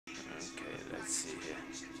Let's see here.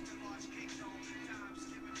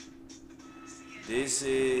 This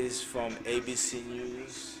is from ABC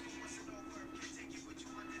News.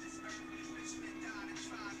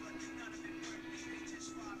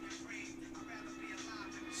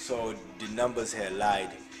 So the numbers here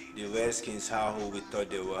lied. The Redskins are who we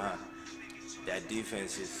thought they were, huh? Their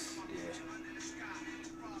defense is, yeah.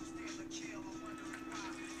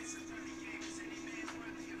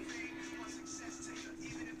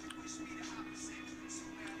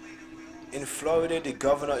 In Florida, the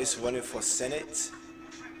governor is running for Senate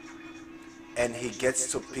and he gets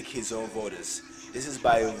to pick his own voters. This is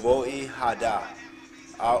by Roy Hadar.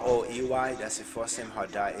 Roey, that's the first name,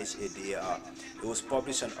 Hadar, Hadar. It was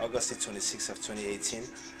published on August 26th of 2018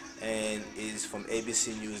 and is from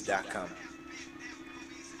abcnews.com.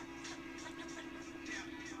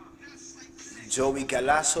 Joey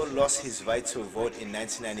Galasso lost his right to vote in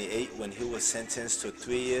 1998 when he was sentenced to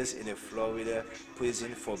 3 years in a Florida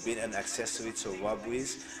prison for being an accessory to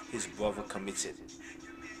robberies his brother committed.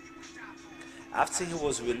 After he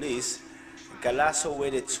was released, Galasso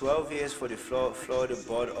waited 12 years for the Florida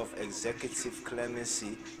Board of Executive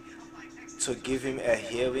Clemency to give him a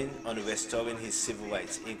hearing on restoring his civil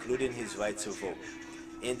rights, including his right to vote.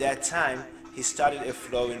 In that time, he started a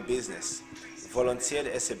flooring business, volunteered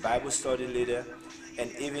as a Bible study leader, and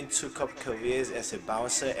even took up careers as a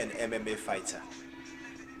bouncer and MMA fighter.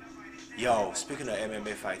 Yo, speaking of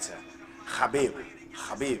MMA fighter, Khabib,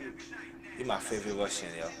 you're my favorite Russian,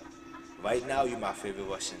 yo. Right now, you're my favorite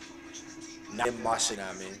Russian. Not Martian,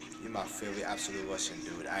 I mean, you're my favorite absolute Russian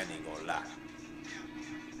dude, I ain't gonna lie.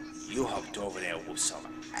 You hopped over there and whooped some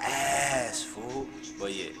ass, fool.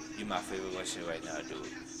 But yeah, you're my favorite Russian right now, dude.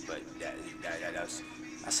 But that's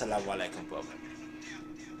assalamu alaikum, brother.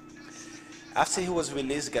 After he was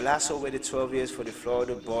released, Galasso waited 12 years for the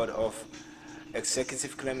Florida Board of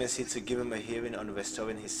Executive Clemency to give him a hearing on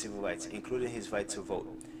restoring his civil rights, including his right to vote.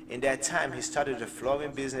 In that time, he started a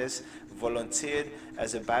flooring business, volunteered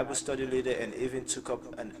as a Bible study leader, and even took up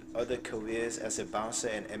other careers as a bouncer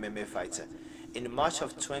and MMA fighter. In March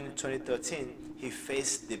of 2013, he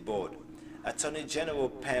faced the board. Attorney General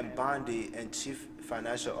Pam Bondi and Chief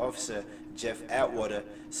Financial Officer Jeff Atwater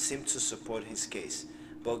seemed to support his case,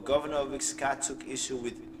 but Governor Rick Scott took issue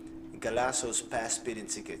with Galasso's past speeding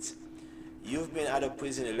tickets. You've been out of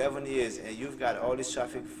prison 11 years and you've got all these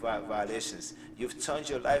traffic violations. You've turned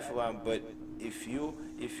your life around, but if you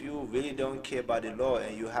really don't care about the law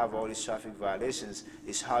and you have all these traffic violations,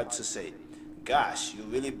 it's hard to say, gosh, you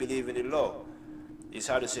really believe in the law. It's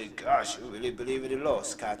hard to say, gosh, you really believe in the law,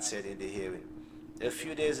 Scott said in the hearing. A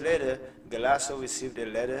few days later, Galasso received a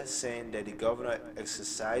letter saying that the governor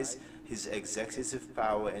exercised his executive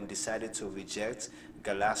power and decided to reject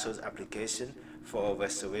Galasso's application for a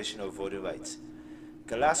restoration of voting rights.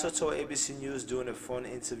 Galasso told ABC News during a phone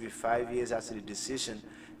interview 5 years after the decision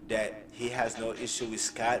that he has no issue with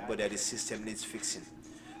Scott, but that the system needs fixing.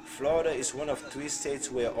 Florida is one of 3 states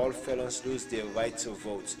where all felons lose their right to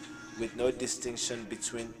vote, with no distinction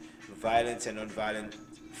between violent and non-violent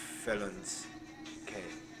felons. Okay,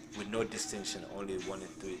 with no distinction, only 1 and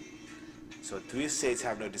 3. So 3 states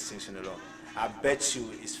have no distinction at all. I bet you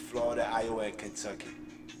it's Florida, Iowa, and Kentucky.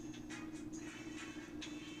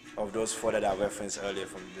 Of those 4 that I referenced earlier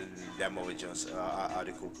from the Maury Jones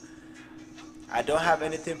article. I don't have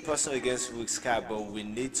anything personal against Rick Scott, but we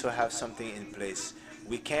need to have something in place.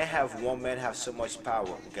 We can't have one man have so much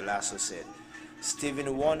power, Galasso said.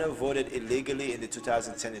 Stephen Warner voted illegally in the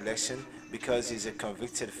 2010 election because he's a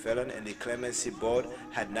convicted felon and the clemency board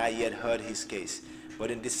had not yet heard his case. But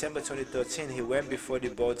in December 2013, he went before the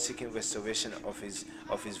board seeking restoration of his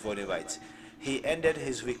voting rights. He ended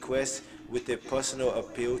his request with a personal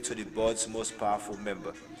appeal to the board's most powerful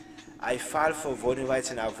member. I filed for voting rights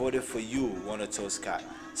and I voted for you, Warner told Scott.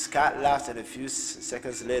 Scott laughed and a few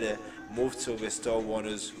seconds later moved to restore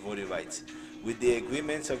Warner's voting rights. With the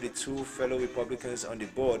agreement of the 2 fellow Republicans on the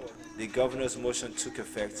board, the governor's motion took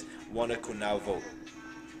effect. Warner could now vote.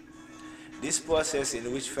 This process,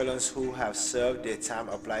 in which felons who have served their time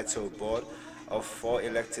apply to a board of 4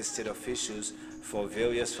 elected state officials for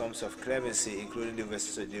various forms of clemency, including the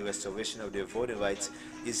restoration of their voting rights,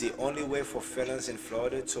 is the only way for felons in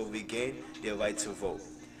Florida to regain their right to vote.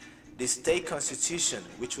 The state constitution,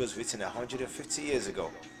 which was written 150 years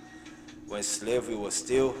ago, when slavery was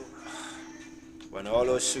still, when all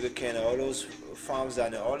those sugarcane, all those farms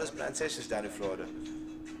down there, all those plantations down in Florida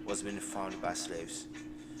was being founded by slaves.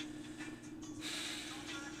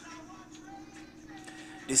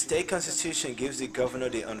 The state constitution gives the governor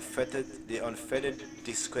the unfettered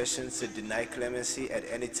discretion to deny clemency at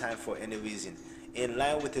any time for any reason, in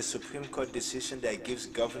line with a Supreme Court decision that gives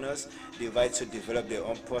governors the right to develop their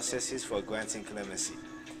own processes for granting clemency.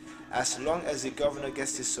 As long as the governor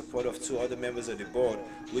gets the support of 2 other members of the board,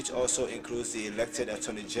 which also includes the elected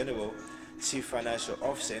Attorney General, Chief Financial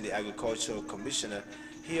Officer, and the Agricultural Commissioner,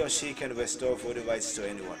 he or she can restore voting rights to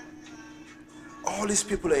anyone. All these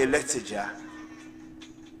people are elected, yeah?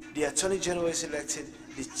 The Attorney General is elected,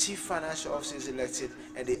 the Chief Financial Officer is elected,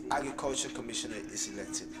 and the Agriculture Commissioner is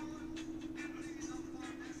elected.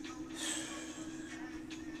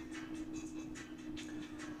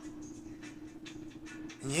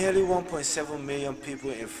 Nearly 1.7 million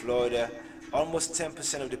people in Florida, almost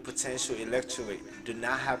 10% of the potential electorate, do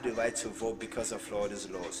not have the right to vote because of Florida's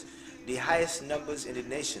laws. The highest numbers in the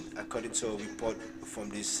nation, according to a report from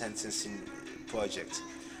the Sentencing Project.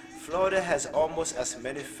 Florida has almost as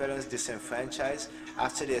many felons disenfranchised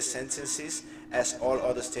after their sentences as all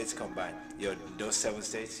other states combined. Those 7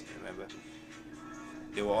 states, remember?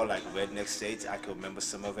 They were all like redneck states. I can remember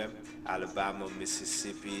some of them. Alabama,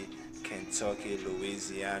 Mississippi, Kentucky,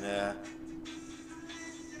 Louisiana.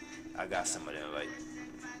 I got some of them right.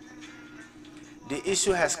 The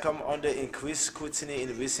issue has come under increased scrutiny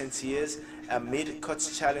in recent years amid court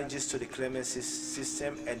challenges to the clemency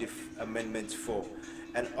system and the Amendment 4,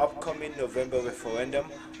 an upcoming November referendum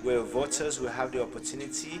where voters will have the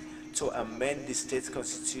opportunity to amend the state's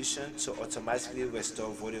constitution to automatically restore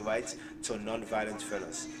voting rights to non-violent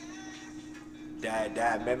felons. The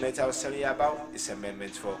amendment I was telling you about is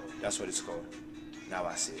Amendment 4. That's what it's called. Now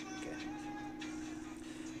I see it. Okay.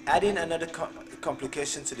 Adding another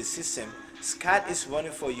complication to the system, Scott is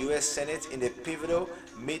running for U.S. Senate in a pivotal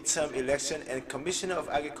midterm election, and Commissioner of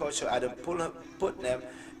Agriculture Adam Putnam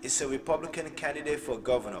is a Republican candidate for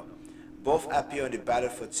governor. Both appear on the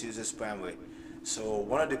ballot for Tuesday's primary. So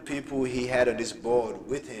one of the people he had on this board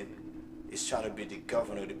with him is trying to be the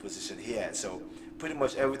governor of the position he had. So pretty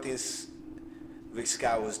much everything Rick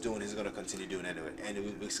Scott was doing, he's going to continue doing anyway.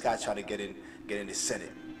 And Rick Scott trying to get in the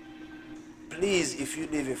Senate. Please, if you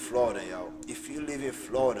live in Florida, y'all, if you live in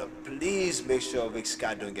Florida, please make sure Rick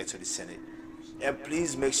Scott don't get to the Senate. And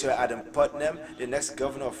please make sure Adam Putnam, the next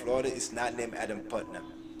governor of Florida, is not named Adam Putnam.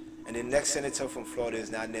 And the next senator from Florida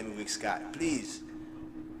is not named Rick Scott. Please.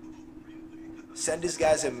 Send these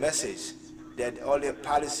guys a message that all their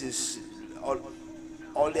policies,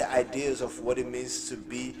 all their ideas of what it means to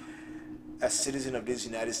be a citizen of this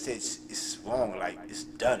United States is wrong, like it's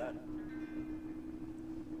done.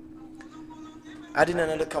 Adding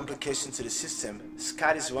another complication to the system,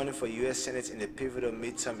 Scott is running for U.S. Senate in a pivotal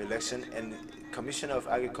midterm election, and Commissioner of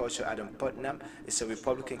Agriculture Adam Putnam is a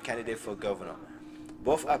Republican candidate for governor.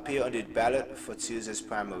 Both appear on the ballot for Tuesday's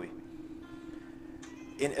primary.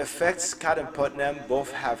 In effect, Scott and Putnam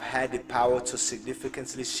both have had the power to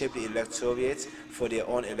significantly shape the electorate for their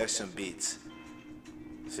own election bids.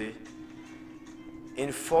 See?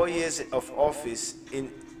 In 4 years of office,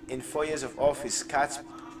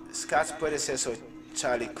 Scott's predecessor,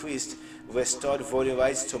 Charlie Crist, restored voting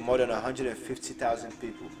rights to more than 150,000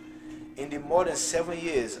 people. In the more than 7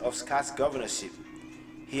 years of Scott's governorship,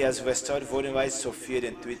 he has restored voting rights to fewer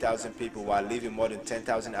than 3,000 people while leaving more than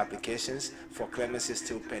 10,000 applications for clemency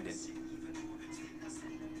still pending.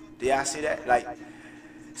 Do y'all see that?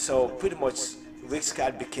 So pretty much Rick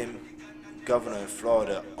Scott became governor in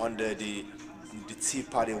Florida under the Tea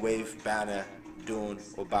Party wave banner during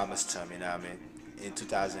Obama's term, you know what I mean? In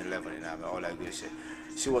 2011, you know what I mean? All that good shit.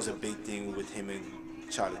 She was a big thing with him and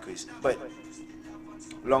Charlie Crist. But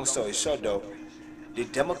long story short though, the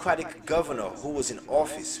Democratic governor who was in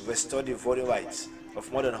office restored the voting rights of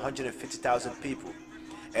more than 150,000 people.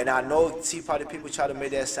 And I know Tea Party people try to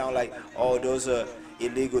make that sound like, oh, those are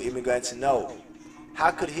illegal immigrants. No.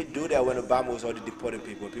 How could he do that when Obama was already deporting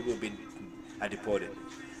people, when people have been deported?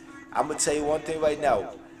 I'm going to tell you one thing right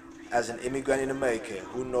now. As an immigrant in America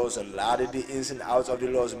who knows a lot of the ins and outs of the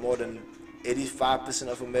laws more than 85%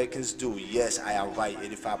 of Americans do. Yes, I am right.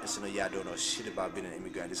 85% of y'all don't know shit about being an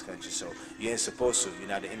immigrant in this country. So you ain't supposed to. You're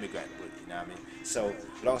not an immigrant, but you know what I mean? So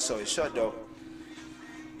long story short though,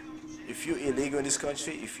 if you're illegal in this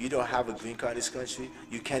country, if you don't have a green card in this country,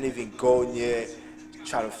 you can't even go near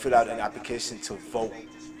try to fill out an application to vote.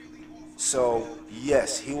 So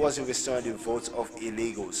yes, he wasn't restoring the votes of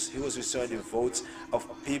illegals. He was restoring the votes of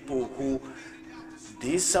people who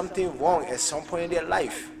did something wrong at some point in their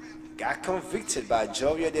life, got convicted by a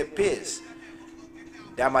jury of their peers.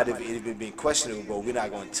 That might have even been questionable, but we're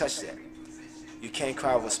not going to touch that. You can't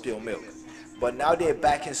cry over spilled milk. But now they're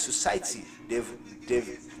back in society. They've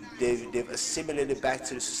assimilated back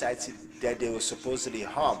to the society that they were supposedly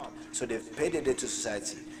harmed. So they've paid it into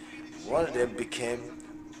society. One of them became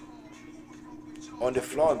on the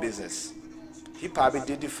flooring business. He probably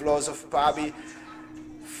did the flaws of probably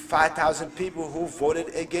 5,000 people who voted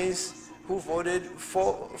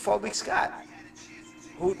for Rick Scott,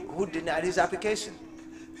 who denied his application.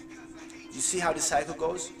 You see how the cycle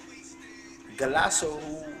goes? Galasso,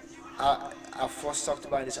 who I first talked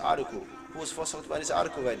about in this article, who was first talked about in this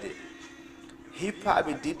article right there, he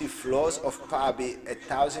probably did the flaws of probably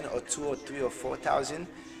 1,000 or 2 or 3 or 4,000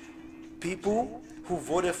 people who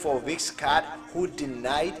voted for Rick Scott, who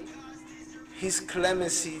denied his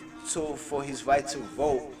clemency for his right to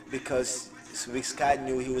vote because Rick Scott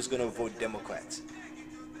knew he was going to vote Democrats.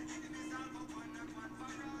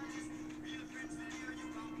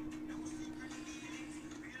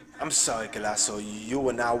 I'm sorry, Galasso, you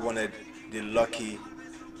were now one of the lucky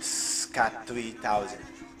Scott 3000.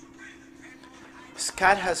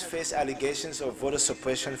 Scott has faced allegations of voter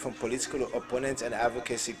suppression from political opponents and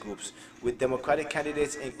advocacy groups, with Democratic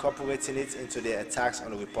candidates incorporating it into their attacks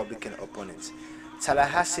on Republican opponents.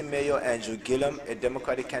 Tallahassee Mayor Andrew Gillum, a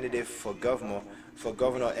Democratic candidate for governor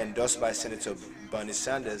endorsed by Senator Bernie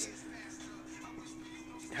Sanders,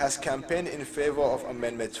 has campaigned in favor of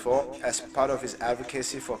Amendment 4 as part of his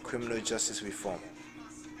advocacy for criminal justice reform,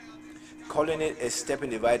 calling it a step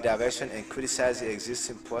in the right direction and criticizing the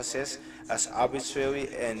existing process as arbitrary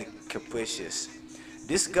and capricious.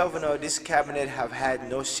 This governor, this cabinet have had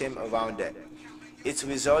no shame around that. It's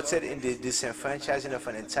resulted in the disenfranchising of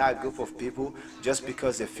an entire group of people just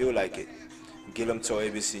because they feel like it. Gillum told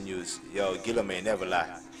ABC News, yo, Gillum may never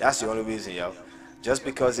lie. That's the only reason, yo. Just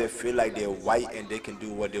because they feel like they're white and they can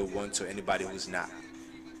do what they want to anybody who's not.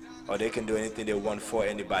 Or they can do anything they want for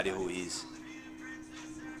anybody who is.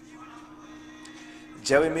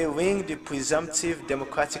 Jeremy Ring, the presumptive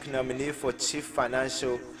Democratic nominee for Chief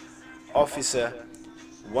Financial Officer,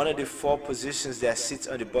 one of the 4 positions that sits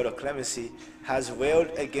on the Board of Clemency, has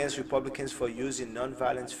railed against Republicans for using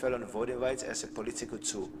nonviolent felon voting rights as a political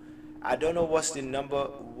tool. I don't know what's the number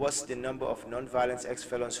of nonviolent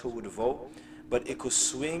ex-felons who would vote, but it could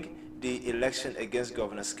swing the election against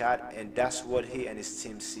Governor Scott, and that's what he and his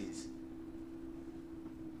team sees.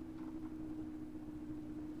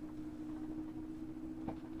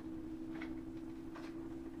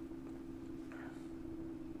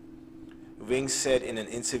 Ring said in an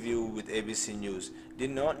interview with ABC News, the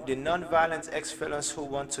non-violent ex-felons who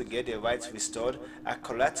want to get their rights restored are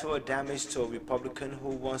collateral damage to a Republican who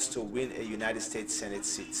wants to win a United States Senate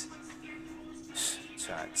seat.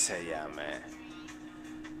 Trying to tell ya, man.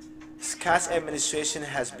 Scott's administration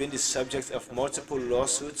has been the subject of multiple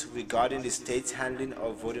lawsuits regarding the state's handling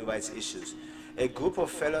of voting rights issues. A group of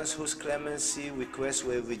felons whose clemency requests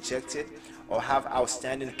were rejected or have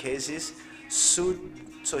outstanding cases sued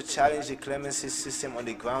to challenge the clemency system on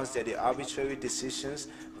the grounds that the arbitrary decisions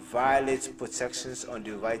violate protections on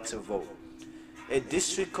the right to vote. A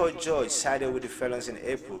district court judge sided with the felons in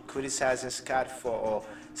April, criticizing Scott for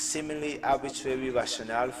a seemingly arbitrary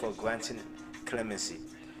rationale for granting clemency.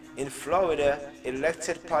 In Florida,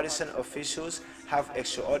 elected partisan officials have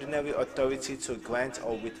extraordinary authority to grant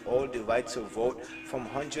or withhold the right to vote from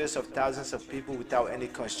hundreds of thousands of people without any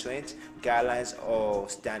constraints, guidelines, or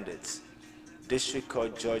standards. District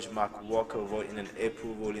Court Judge Mark Walker wrote in an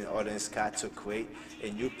April ruling ordering Scott to create a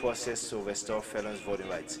new process to restore felons' voting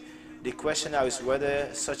rights. The question now is whether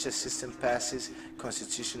such a system passes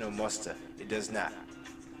constitutional muster. It does not.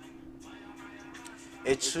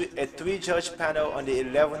 A 3-judge panel on the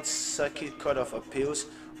 11th Circuit Court of Appeals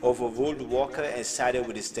overruled Walker and sided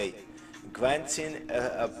with the state, granting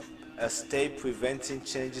a stay preventing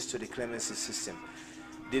changes to the clemency system.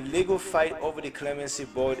 The legal fight over the clemency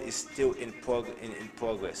board is still in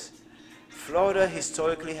progress. Florida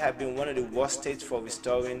historically has been one of the worst states for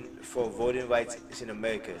voting rights in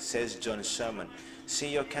America, says John Sherman,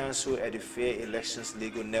 senior counsel at the Fair Elections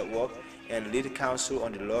Legal Network and lead counsel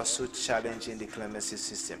on the lawsuit challenging the clemency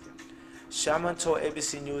system. Sherman told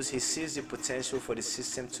ABC News he sees the potential for the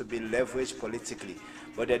system to be leveraged politically,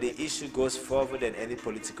 but that the issue goes further than any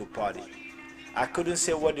political party. I couldn't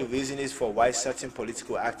say what the reason is for why certain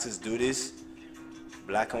political actors do this.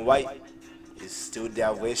 Black and white is still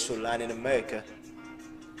their racial line in America.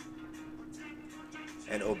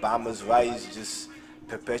 And Obama's rise just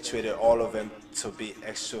perpetuated all of them to be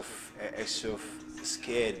extra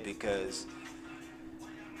scared, because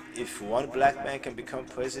if one black man can become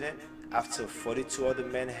president after 42 other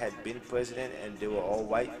men had been president and they were all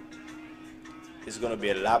white, it's going to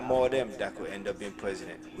be a lot more of them that could end up being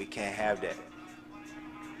president. We can't have that.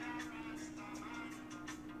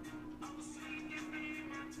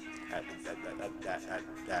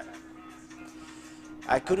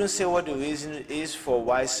 I couldn't say what the reason is for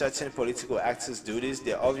why certain political actors do this.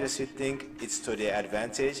 They obviously think it's to their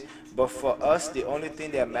advantage, But for us, the only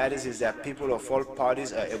thing that matters is that people of all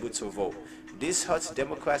parties are able to vote. This hurts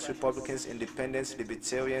Democrats, Republicans, Independents,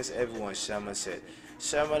 Libertarians, everyone, Sherman said.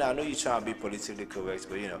 Sherman, I know you're trying to be politically correct,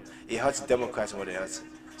 but you know, it hurts Democrats more than it hurts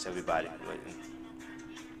everybody.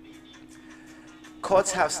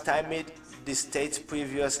 Courts have stymied the state's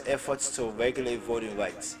previous efforts to regulate voting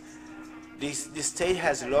rights. The state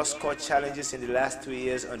has lost court challenges in the last 2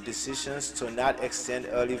 years on decisions to not extend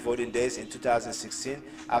early voting days in 2016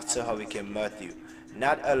 after Hurricane Matthew,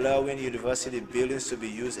 not allowing university buildings to be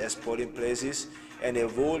used as polling places, and a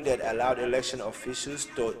rule that allowed election officials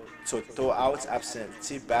to throw out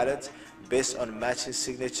absentee ballots based on matching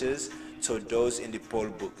signatures to those in the poll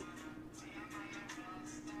book.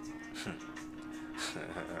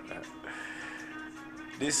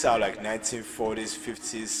 These sound like 1940s,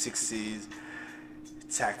 50s, 60s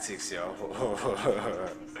tactics, yo.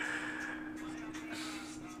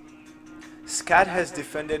 Scott has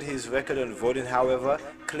defended his record on voting, however,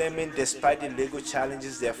 claiming despite the legal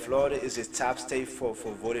challenges that Florida is a top state for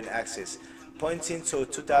voting access, pointing to a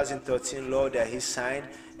 2013 law that he signed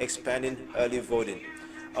expanding early voting.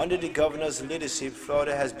 Under the governor's leadership,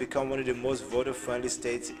 Florida has become one of the most voter-friendly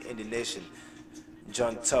states in the nation.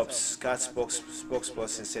 John Tubbs, Scott's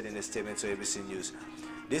spokesperson, said in a statement to ABC News.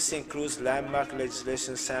 This includes landmark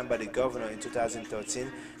legislation signed by the governor in 2013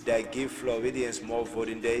 that give Floridians more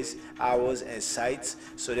voting days, hours, and sites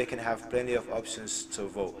so they can have plenty of options to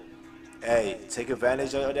vote. Hey, take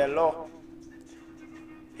advantage of that law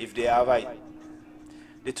if they are right.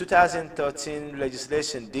 The 2013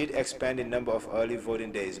 legislation did expand the number of early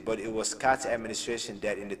voting days, but it was Scott's administration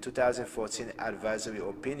that in the 2014 advisory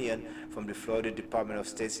opinion from the Florida Department of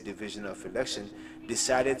State's Division of Election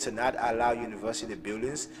decided to not allow university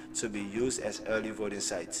buildings to be used as early voting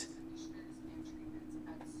sites.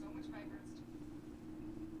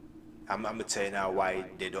 I'm going to tell you now why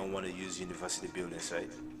they don't want to use university buildings,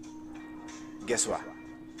 right? Guess what?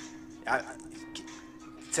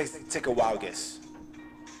 Take a wild guess.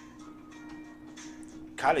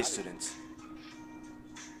 College students.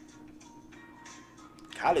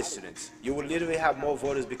 You will literally have more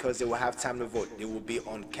voters because they will have time to vote. They will be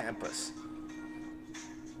on campus.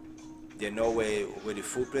 They know where the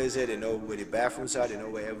food place is, they know where the bathrooms are, they know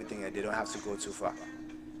where everything is. They don't have to go too far.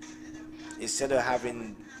 Instead of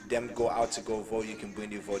having them go out to go vote, you can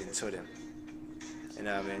bring the voting to them. You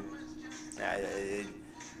know what I mean?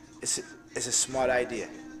 It's a smart idea.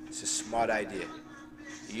 It's a smart idea.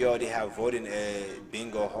 You already have voting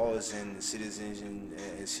bingo halls and citizens and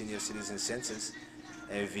senior citizen centers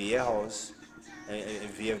and VA halls and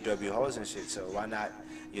VFW halls and shit. So why not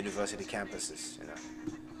university campuses? You know,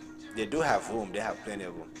 they do have room. They have plenty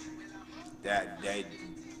of room.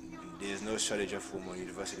 There's no shortage of room on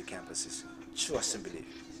university campuses. Trust and believe.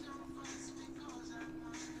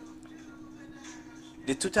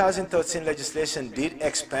 The 2013 legislation did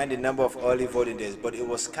expand the number of early voting days, but it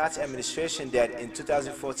was Scott's administration that in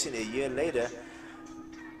 2014, a year later,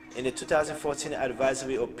 in the 2014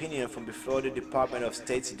 advisory opinion from the Florida Department of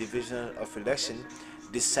State's Division of Election,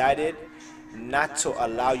 decided not to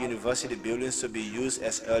allow university buildings to be used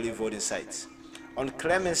as early voting sites. On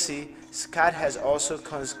clemency, Scott has also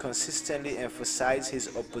consistently emphasized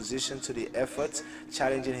his opposition to the efforts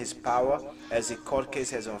challenging his power as the court case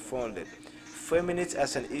has unfolded, framing it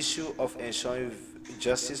as an issue of ensuring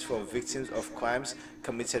justice for victims of crimes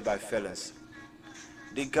committed by felons.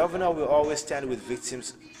 The governor will always stand with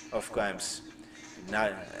victims of crimes.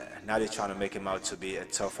 Now they're trying to make him out to be a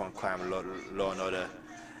tough on crime, law and order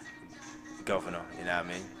governor, you know what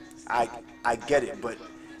I mean? I get it, but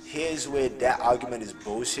here's where that argument is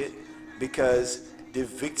bullshit, because the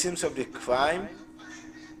victims of the crime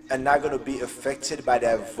are not going to be affected by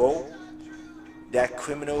that vote that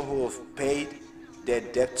criminal who have paid their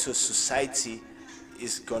debt to society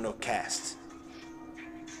is going to cast.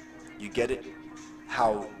 You get it?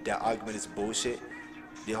 How that argument is bullshit?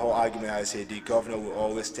 The whole argument, I say, the governor will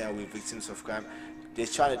always stand with victims of crime. They're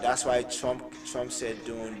trying to. That's why Trump said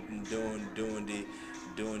during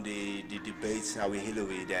the debates now with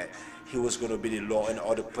Hillary that he was going to be the law and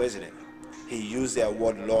order president. He used that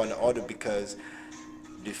word law and order because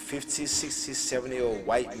the 50, 60, 70-year-old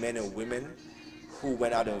white men and women who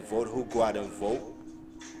went out and vote, who go out and vote.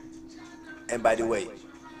 And by the way,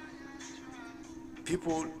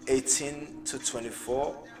 people 18 to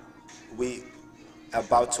 24, we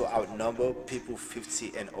about to outnumber people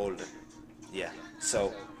 50 and older. Yeah,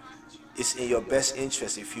 so it's in your best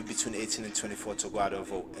interest if you're between 18 and 24 to go out and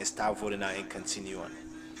vote and start voting out and continue on.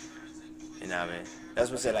 You know what I mean? That's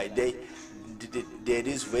what I say. Like there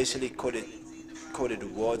is racially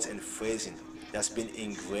coded words and phrasing that's been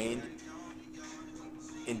ingrained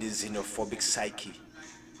in the xenophobic psyche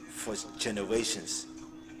for generations.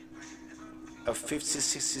 A 50,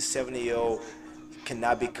 60, 70-year-old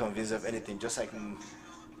cannot be convinced of anything. Just like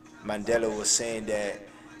Mandela was saying that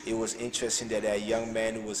it was interesting that a young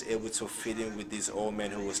man was able to fit in with this old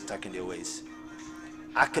man who was stuck in their ways.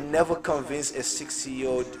 I can never convince a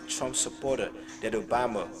 60-year-old Trump supporter that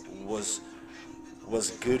Obama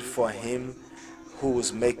was good for him, who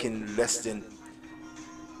was making less than,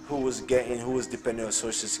 who was depending on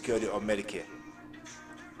Social Security or Medicare.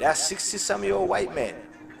 That 60-some-year-old white man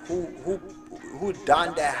who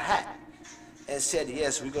donned that hat and said,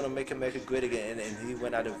 yes, we're going to make America great again, and he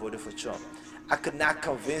went out and voted for Trump. I could not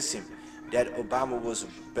convince him that Obama was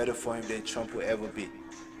better for him than Trump will ever be.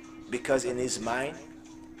 Because in his mind,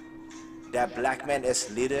 that black man as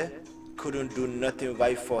leader couldn't do nothing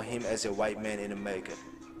right for him as a white man in America.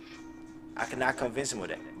 I cannot convince him of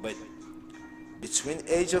that. But between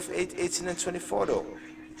age of 18 and 24 though,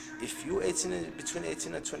 if you're between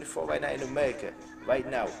 18 and 24 right now in America, right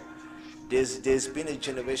now, there's been a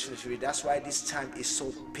generation of you. That's why this time is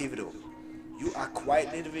so pivotal. You are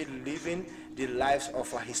quite literally living the lives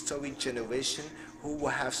of a historic generation who will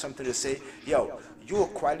have something to say. Yo, you are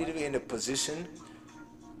quite literally in a position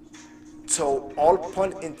to, all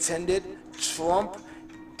pun intended, trump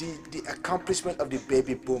the accomplishment of the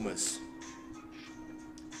baby boomers.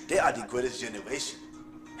 They are the greatest generation,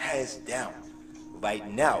 hands down. Right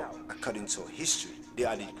now, according to history, they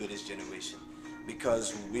are the greatest generation,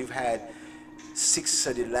 because we've had 6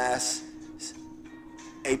 of the last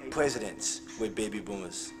 8 presidents with baby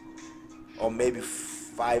boomers, or maybe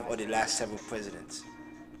 5 of the last 7 presidents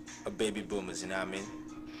are baby boomers. You know what I mean?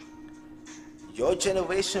 Your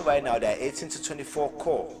generation right now, that 18 to 24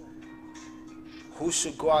 core, who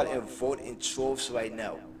should go out and vote in troves right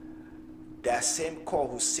now, that same core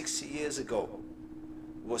who 60 years ago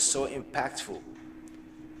was so impactful,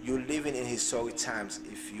 you're living in historic times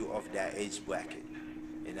if you're of that age bracket.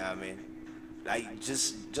 You know what I mean? Like,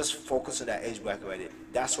 just focus on that age bracket right there.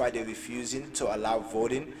 That's why they're refusing to allow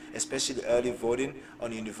voting, especially early voting,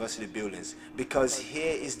 on university buildings, because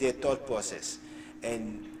here is their thought process,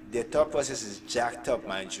 and their thought process is jacked up,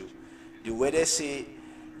 mind you. The way they say,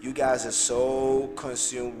 you guys are so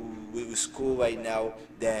consumed with school right now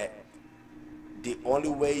that the only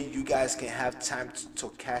way you guys can have time to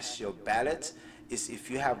cast your ballot is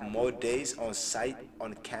if you have more days on site,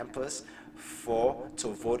 on campus,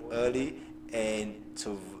 to vote early and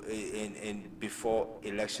before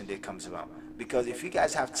election day comes around. Because if you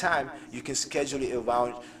guys have time, you can schedule it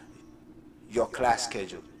around your class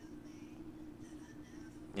schedule.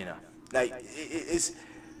 You know, like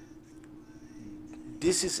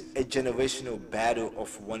this is a generational battle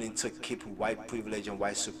of wanting to keep white privilege and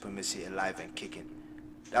white supremacy alive and kicking.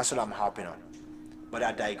 That's what I'm harping on. But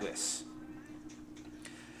I digress.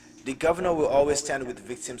 The governor will always stand with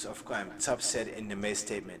victims of crime, Tubbs said in the May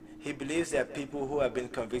statement. He believes that people who have been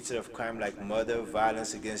convicted of crime like murder,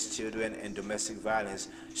 violence against children, and domestic violence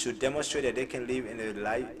should demonstrate that they can live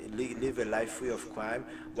a life free of crime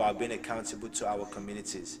while being accountable to our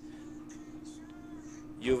communities.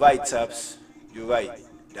 You're right, Tubbs. You're right.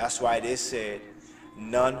 That's why they said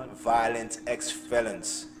non-violent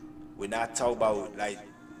ex-felons. We're not talking about like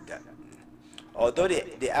that. Although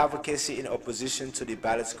the advocacy in opposition to the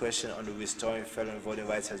ballot question on the restoring felon voting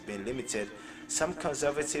rights has been limited, some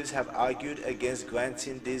conservatives have argued against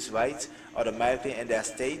granting these rights automatically, and that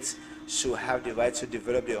states should have the right to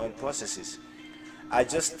develop their own processes. I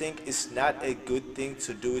just think it's not a good thing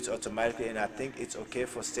to do it automatically, and I think it's okay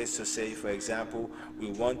for states to say, for example, we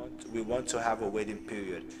want to have a waiting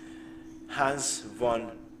period. Hans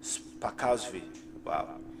von Spakovsky. Wow.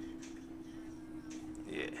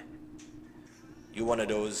 Yeah. You're one of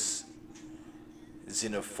those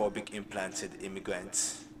xenophobic implanted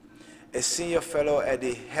immigrants. A senior fellow at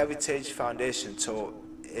the Heritage Foundation told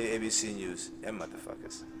ABC News, them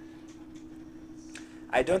motherfuckers.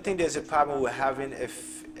 I don't think there's a problem with having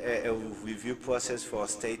a review process for a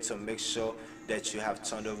state to make sure that you have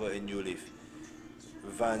turned over a new leaf.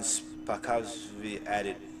 Van Spakovsky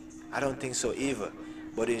added, I don't think so either,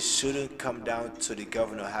 but it shouldn't come down to the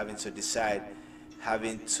governor having to decide,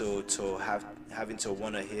 having to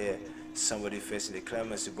want to hear somebody facing the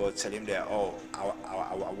clemency board tell him that, oh,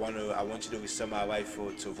 I want you to restore my right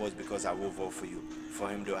to vote because I will vote for you, for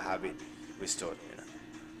him to have it restored. You know.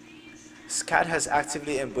 Scott has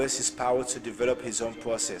actively embraced his power to develop his own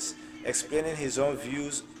process, explaining his own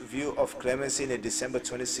view of clemency in a December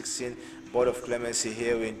 2016 Board of Clemency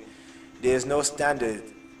hearing. There is no standard,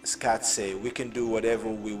 Scott said. We can do whatever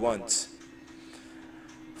we want.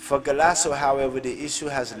 For Galasso, however, the issue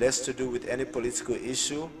has less to do with any political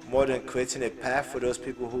issue, more than creating a path for those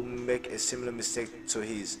people who make a similar mistake to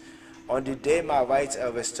his. On the day my rights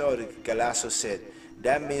are restored, Galasso said,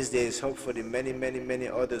 that means there is hope for the many, many, many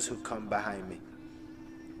others who come behind me.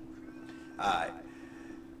 I,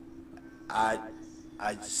 I,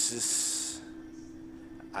 I just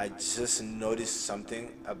noticed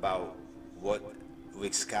something about what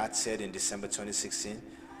Rick Scott said in December 2016,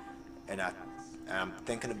 and I'm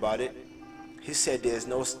thinking about it. He said there's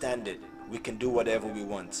no standard. We can do whatever we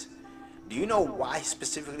want. Do you know why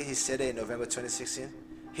specifically he said it in November 2016?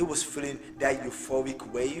 He was feeling that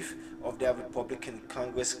euphoric wave of that Republican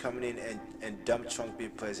Congress coming in and dump Trump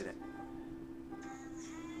being president.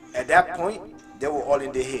 At that point, they were all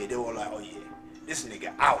in their head. They were like, oh yeah, this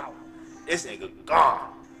nigga out. This nigga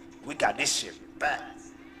gone. We got this shit back.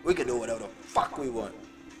 We can do whatever the fuck we want.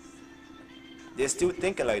 They're still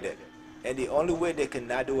thinking like that. And the only way they can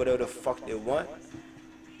not do whatever the fuck they want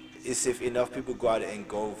is if enough people go out and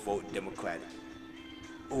go vote Democratic.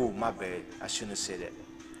 Oh, my bad. I shouldn't have said that.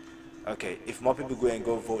 Okay, if more people go and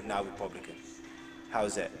go vote now Republican.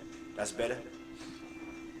 How's that? That's better?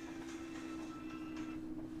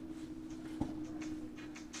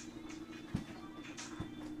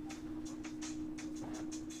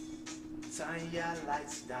 Turn your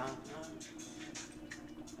lights down.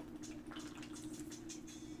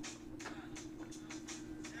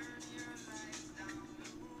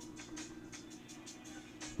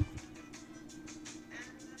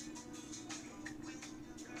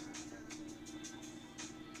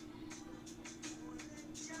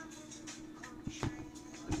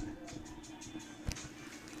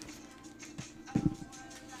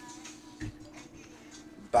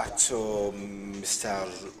 Back to Mr.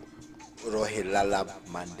 Rohilala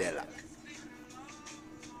Mandela.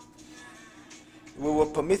 We were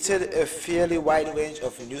permitted a fairly wide range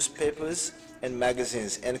of newspapers and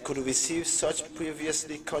magazines and could receive such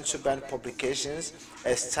previously contraband publications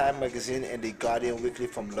as Time magazine and The Guardian Weekly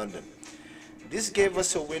from London. This gave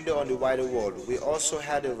us a window on the wider world. We also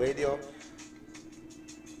had a radio,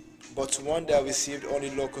 but one that received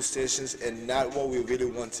only local stations and not what we really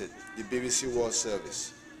wanted, the BBC World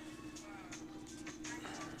Service.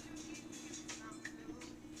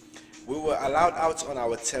 We were allowed out on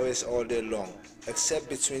our terrace all day long, except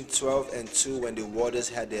between 12 and 2 when the warders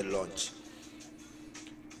had their lunch.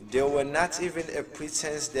 There were not even a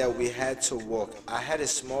pretense that we had to work. I had a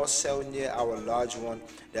small cell near our large one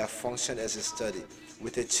that functioned as a study,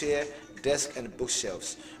 with a chair, desk and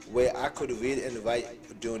bookshelves, where I could read and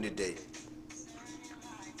write during the day.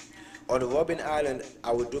 On Robben Island,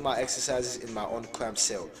 I would do my exercises in my own cramped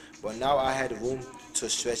cell, but now I had room to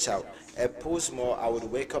stretch out. At Poolsmore, I would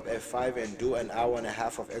wake up at 5 and do an hour and a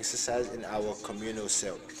half of exercise in our communal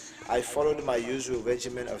cell. I followed my usual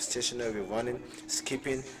regimen of stationary running,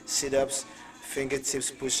 skipping, sit-ups,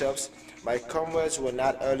 fingertips push-ups. My comrades were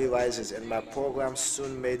not early risers, and my program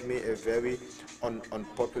soon made me a very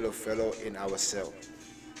unpopular fellow in our cell.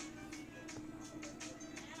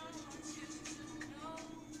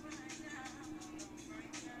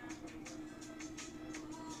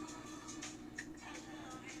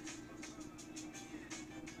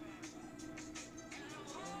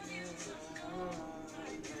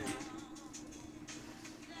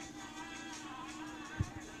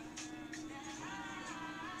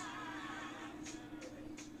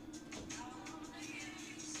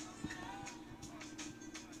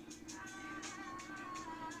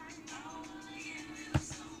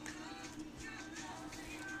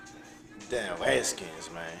 Damn, Redskins,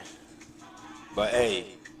 man. But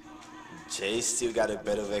hey, Jay still got a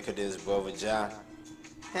better record than his brother John.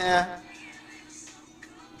 Yeah.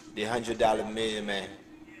 The $100 million, man.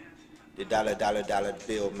 The dollar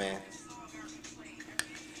bill, man.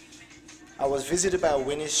 I was visited by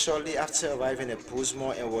Winnie shortly after arriving at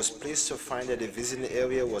Poolsmore and was pleased to find that the visiting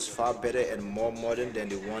area was far better and more modern than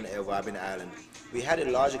the one at Robben Island. We had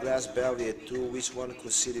a large glass barrier through which one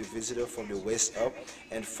could see the visitor from the waist up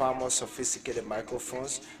and far more sophisticated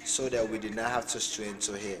microphones so that we did not have to strain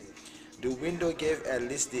to hear. The window gave at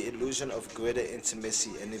least the illusion of greater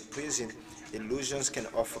intimacy, and in prison, illusions can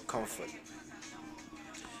offer comfort.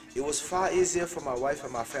 It was far easier for my wife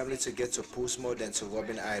and my family to get to Poolsmore than to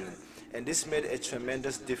Robben Island, and this made a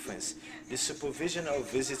tremendous difference. The supervision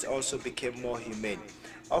of visits also became more humane.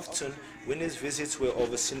 Often, Winnie's visits were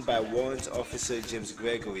overseen by Warrant Officer James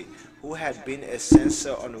Gregory, who had been a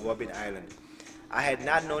censor on Robben Island. I had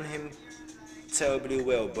not known him terribly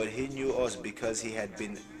well, but he knew us because he had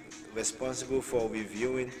been responsible for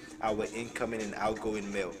reviewing our incoming and outgoing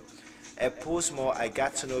mail. At Poolsmore, I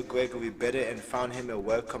got to know Gregory better and found him a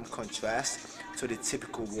welcome contrast to the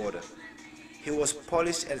typical warder. He was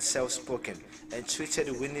polished and self-spoken, and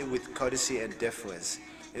treated Winnie with courtesy and deference.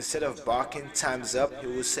 Instead of barking, "Time's up," he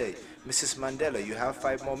would say, "Mrs. Mandela, you have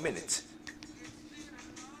 5 more minutes."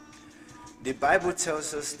 The Bible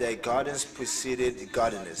tells us that gardens preceded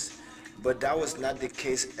gardeners, but that was not the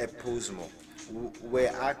case at Poosmo,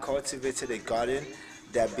 where I cultivated a garden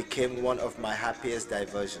that became one of my happiest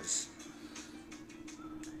diversions.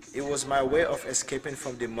 It was my way of escaping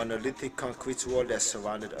from the monolithic concrete wall that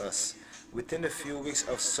surrounded us. Within a few weeks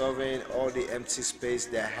of surveying all the empty space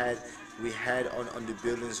that we had on the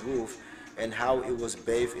building's roof and how it was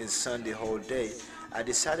bathed in sun the whole day, I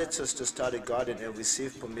decided to start a garden and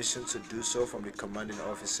received permission to do so from the commanding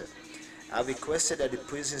officer. I requested that the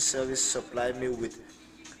prison service supply me with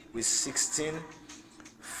 16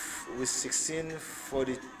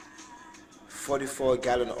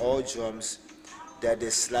 44-gallon oil drums that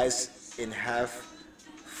they sliced in half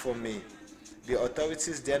for me. The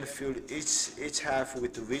authorities then filled each half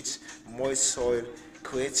with rich, moist soil,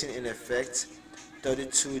 creating in effect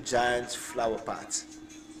 32 giant flower pots.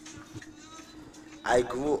 I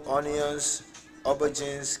grew onions,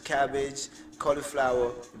 aubergines, cabbage,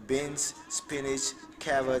 cauliflower, beans, spinach,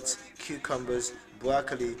 carrots, cucumbers,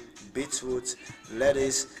 broccoli, beetroot,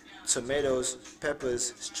 lettuce, tomatoes,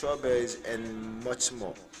 peppers, strawberries, and much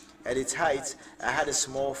more. At its height, I had a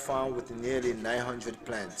small farm with nearly 900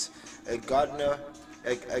 plants, a garden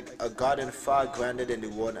far grander than the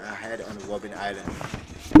one I had on Robben Island.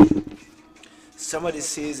 Some of the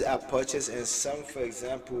seeds I purchased, and some, for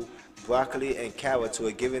example, broccoli and carrots,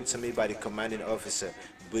 were given to me by the commanding officer,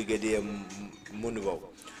 Brigadier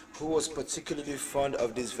Munro, who was particularly fond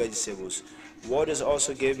of these vegetables. Warders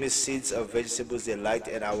also gave me seeds of vegetables they liked,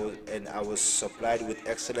 and I was supplied with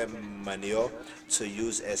excellent manure to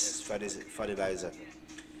use as fertilizer.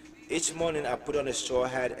 Each morning I put on a straw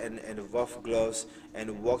hat and rough gloves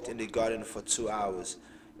and walked in the garden for 2 hours.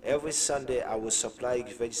 Every Sunday I would supply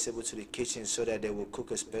vegetables to the kitchen so that they would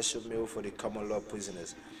cook a special meal for the common law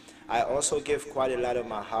prisoners. I also gave quite a lot of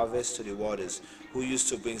my harvest to the warders, who used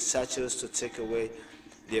to bring satchels to take away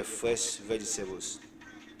their fresh vegetables.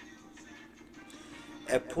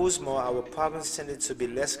 At Poosmo, our problems tended to be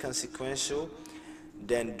less consequential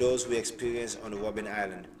than those we experienced on Robben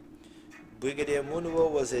Island. Brigadier Munro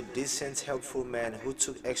was a decent, helpful man who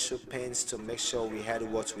took extra pains to make sure we had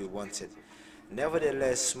what we wanted.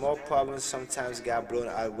 Nevertheless, small problems sometimes got blown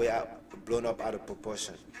up out of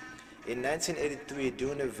proportion. In 1983,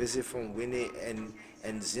 during a visit from Winnie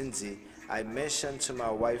and Zinzi, I mentioned to my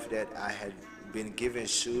wife that I had been given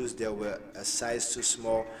shoes that were a size too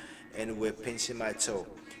small and were pinching my toe.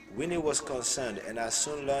 Winnie was concerned, and I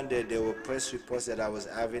soon learned that there were press reports that I was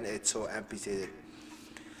having a toe amputated.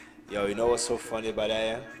 Yo, you know what's so funny about that?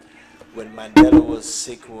 Yeah? When Mandela was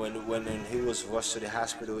sick, when he was rushed to the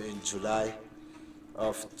hospital in July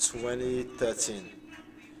of 2013,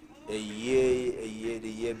 the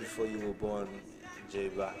year before you were born,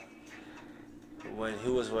 J-Ba. When he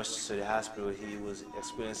was rushed to the hospital, he was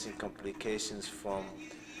experiencing complications from,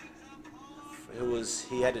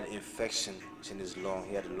 he had an infection in his lung.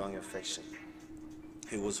 He had a lung infection.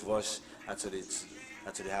 He was rushed to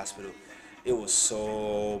the hospital. It was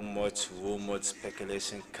so much rumored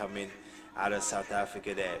speculation coming out of South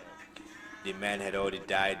Africa that the man had already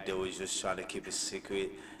died. They were just trying to keep it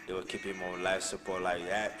secret. They were keeping him on life support like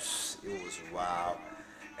that. It was wild.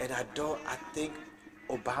 And I think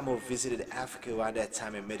Obama visited Africa around that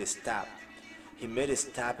time and made a stop. He made a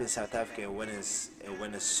stop in South Africa and went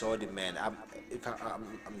and saw the man. I'm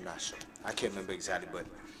not sure. I can't remember exactly, but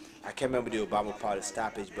I can't remember the Obama part of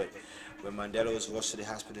stoppage. But when Mandela was rushed to the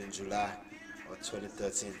hospital in July of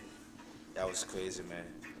 2013, that was crazy, man.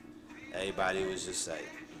 Everybody was just like,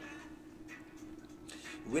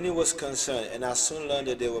 Winnie was concerned, and I soon learned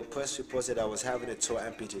that there were press reports that I was having a toe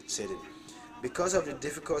amputated. Because of the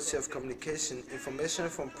difficulty of communication, information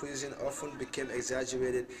from prison often became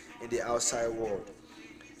exaggerated in the outside world.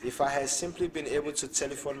 If I had simply been able to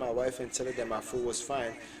telephone my wife and tell her that my foot was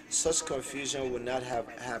fine, such confusion would not have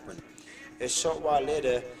happened. A short while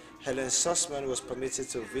later, Helen Sussman was permitted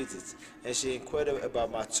to visit, and she inquired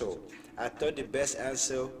about my toe. I thought the best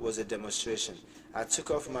answer was a demonstration. I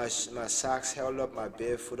took off my socks, held up my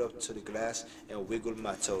bare foot up to the glass, and wiggled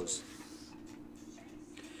my toes.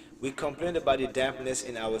 We complained about the dampness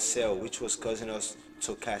in our cell, which was causing us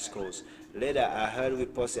to catch colds. Later, I heard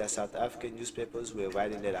reports that South African newspapers were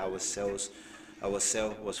writing that our cell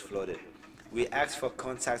was flooded. We asked for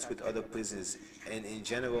contact with other prisoners, and in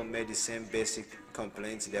general made the same basic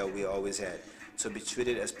complaints that we always had, to be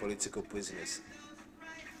treated as political prisoners.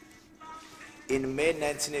 In May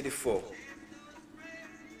 1984,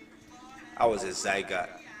 I was a zygote.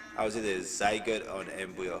 I was either a zygote or an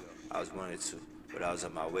embryo. I was one of the two. But I was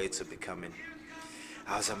on my way to becoming.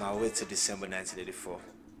 I was on my way to December 1984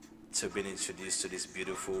 to being introduced to this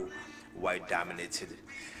beautiful, white-dominated,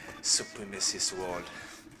 supremacist world.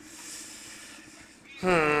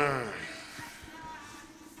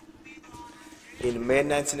 In May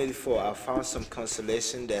 1984, I found some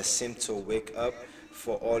consolation that seemed to make up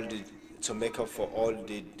for all the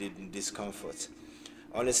discomfort.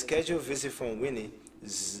 On a scheduled visit from Winnie,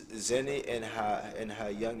 Zenny and her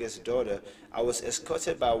youngest daughter, I was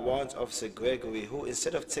escorted by Warrant Officer Gregory, who,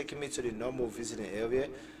 instead of taking me to the normal visiting area,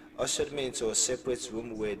 ushered me into a separate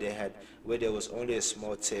room where there was only a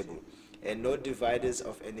small table and no dividers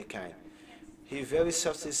of any kind. He very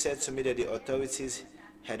softly said to me that the authorities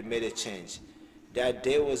had made a change. That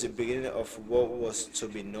day was the beginning of what was to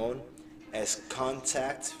be known as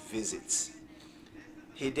contact visits.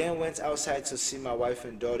 He then went outside to see my wife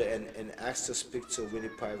and daughter and asked to speak to Winnie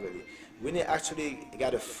privately. Winnie actually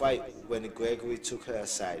got a fright when Gregory took her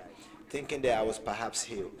aside, thinking that I was perhaps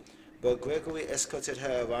healed. But Gregory escorted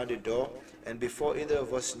her around the door, and before either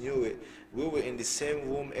of us knew it, we were in the same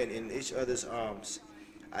room and in each other's arms.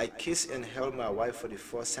 I kissed and held my wife for the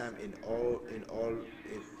first time in all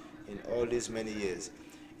these many years.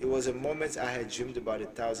 It was a moment I had dreamed about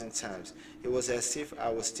 1,000 times. It was as if I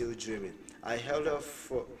was still dreaming. I held her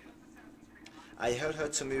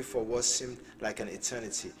to me for what seemed like an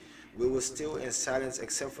eternity. We were still in silence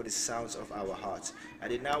except for the sounds of our hearts. I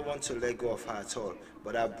did not want to let go of her at all,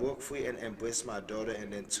 but I broke free and embraced my daughter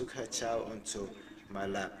and then took her child onto my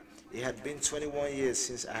lap. It had been 21 years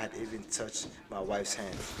since I had even touched my wife's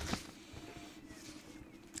hand.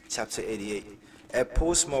 Chapter 88. At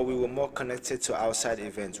Postmore, we were more connected to outside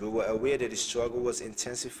events. We were aware that the struggle was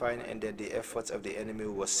intensifying and that the efforts of the enemy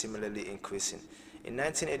was similarly increasing. In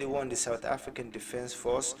 1981, the South African Defense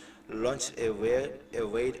Force launched a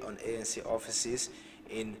raid on ANC offices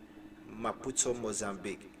in Maputo,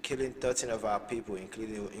 Mozambique, killing 13 of our people,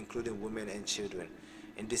 including women and children.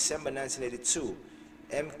 In December 1982,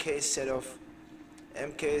 MK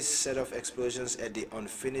set off explosions at the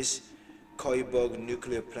unfinished Koiborg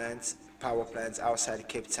nuclear power plants outside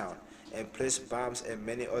Cape Town and placed bombs and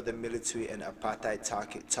many other military and apartheid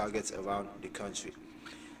targets around the country.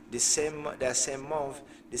 That same month,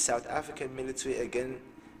 the South African military again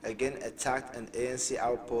attacked an ANC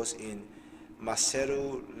outpost in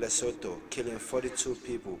Maseru, Lesotho, killing 42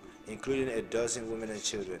 people, including a dozen women and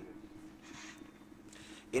children.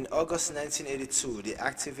 In August 1982, the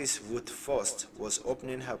activist Ruth First was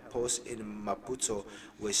opening her post in Maputo,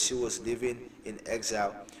 where she was living in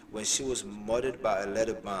exile, when she was murdered by a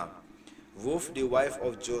letter bomb. Ruth, the wife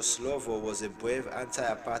of Joe Slovo, was a brave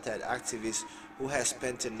anti-apartheid activist who had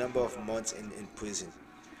spent a number of months in prison.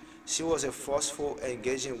 She was a forceful,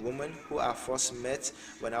 engaging woman who I first met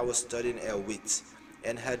when I was studying at WIT,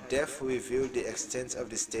 and her death revealed the extent of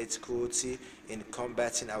the state's cruelty in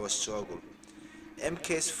combating our struggle.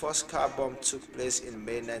 MK's first car bomb took place in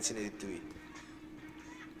May 1983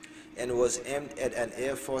 and was aimed at an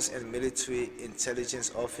Air Force and military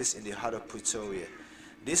intelligence office in the heart of Pretoria.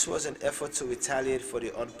 This was an effort to retaliate for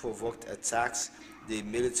the unprovoked attacks the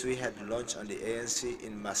military had launched on the ANC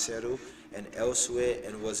in Maseru and elsewhere,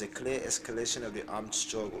 and was a clear escalation of the armed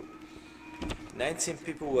struggle. 19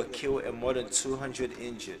 people were killed and more than 200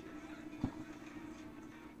 injured.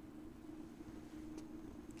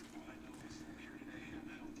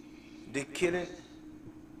 The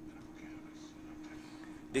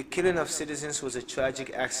killing of citizens was a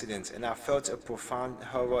tragic accident, and I felt a profound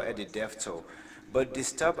horror at the death toll. But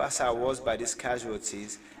disturbed as I was by these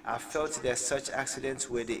casualties, I felt that such accidents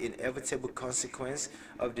were the inevitable consequence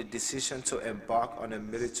of the decision to embark on a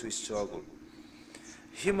military struggle.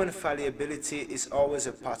 Human fallibility is always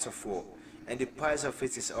a part of war, and the price of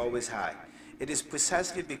it is always high. It is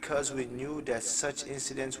precisely because we knew that such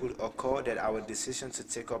incidents would occur that our decision to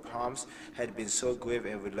take up arms had been so grave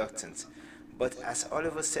and reluctant. But as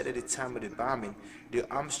Oliver said at the time of the bombing, the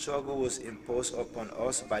armed struggle was imposed upon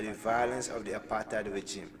us by the violence of the apartheid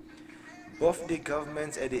regime. Both the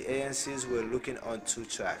government and the ANCs were looking on two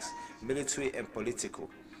tracks, military and political.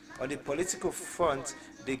 On the political front,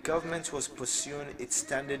 the government was pursuing its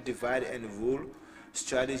standard divide and rule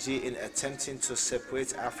strategy in attempting to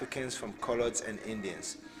separate Africans from coloreds and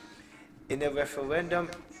Indians. In a referendum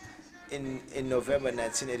in November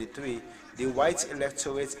 1983, the white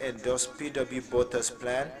electorate endorsed P.W. Botha's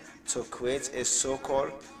plan to create a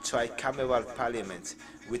so-called tricameral parliament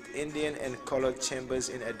with Indian and colored chambers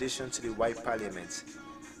in addition to the white parliament.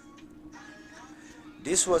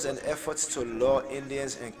 This was an effort to lure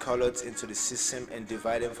Indians and coloreds into the system and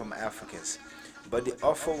divide them from Africans. but the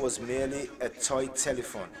offer was merely a toy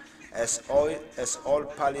telephone, as all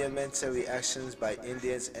parliamentary actions by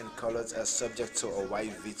Indians and coloreds are subject to a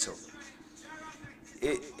white veto.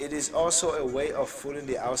 It is also a way of fooling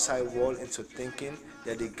the outside world into thinking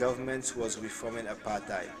that the government was reforming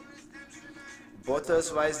apartheid.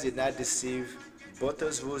 Botha's rights did not deceive,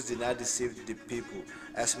 Botha's rules did not deceive the people,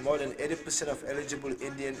 as more than 80% of eligible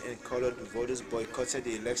Indian and colored voters boycotted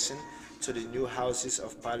the election to the new Houses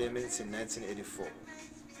of Parliament in 1984.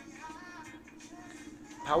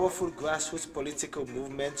 Powerful grassroots political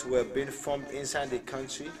movements were being formed inside the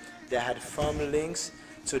country that had firm links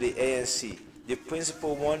to the ANC, the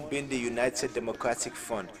principal one being the United Democratic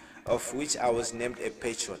Front, of which I was named a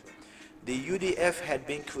patron. The UDF had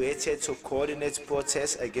been created to coordinate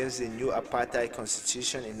protests against the new apartheid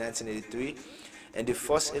constitution in 1983 and the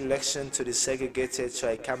first election to the segregated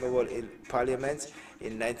tricameral parliament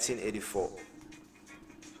in 1984.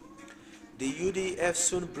 The UDF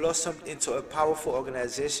soon blossomed into a powerful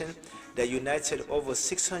organization that united over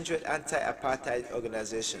 600 anti-apartheid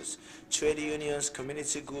organizations, trade unions,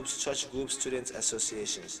 community groups, church groups, student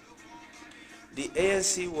associations. The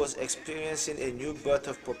ANC was experiencing a new birth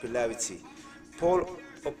of popularity.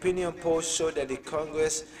 Opinion polls showed that the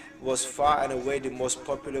Congress was far and away the most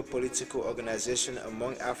popular political organization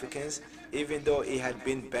among Africans, even though it had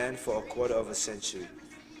been banned for a quarter of a century.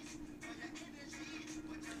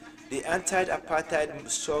 The anti-apartheid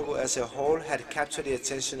struggle as a whole had captured the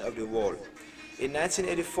attention of the world. In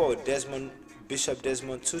 1984, Bishop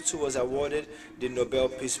Desmond Tutu was awarded the Nobel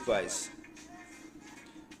Peace Prize.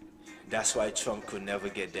 That's why Trump could never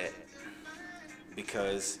get that,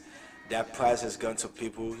 because that prize has gone to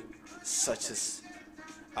people such as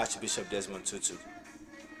Archbishop Desmond Tutu.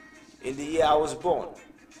 In the year I was born,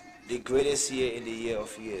 the greatest year in the year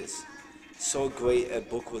of years, so great a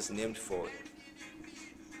book was named for it.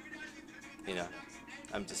 You know,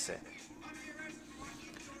 I'm just saying.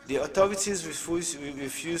 The authorities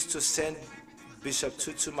refused to send Bishop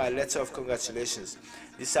Tutu my letter of congratulations.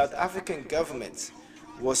 The South African government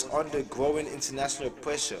was under growing international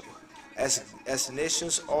pressure as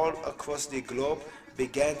nations all across the globe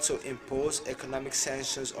began to impose economic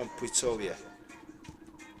sanctions on Pretoria.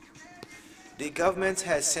 The government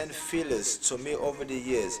had sent feelers to me over the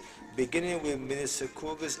years, beginning with Minister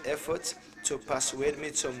Kruger's efforts to persuade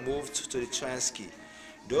me to move to the Transkei.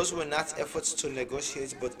 Those were not efforts to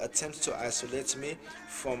negotiate, but attempts to isolate me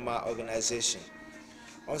from my organization.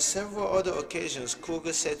 On several other occasions,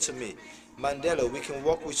 Kruger said to me, "Mandela, we can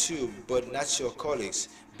work with you, but not your colleagues.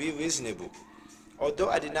 Be reasonable." Although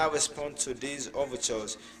I did not respond to these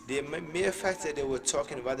overtures, the mere fact that they were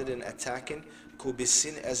talking rather than attacking could be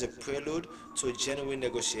seen as a prelude to genuine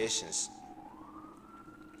negotiations.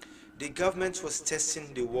 The government was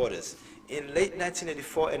testing the waters. In late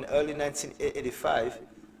 1984 and early 1985,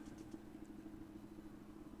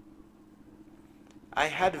 I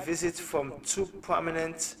had visits from two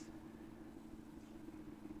prominent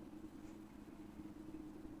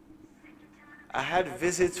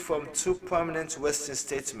Western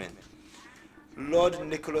statesmen, Lord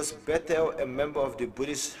Nicholas Bethel, a member of the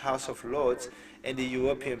British House of Lords and the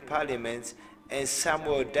European Parliament, and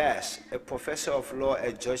Samuel Dash, a professor of law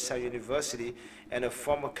at Georgetown University and a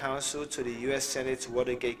former counsel to the U.S. Senate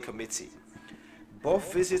Watergate Committee.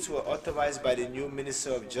 Both visits were authorized by the new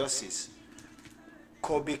Minister of Justice,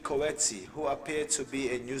 Kobe Coetzee, who appeared to be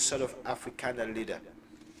a new sort of Afrikaner leader.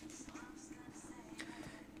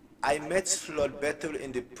 I met Lord Bethel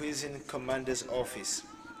in the prison commander's office,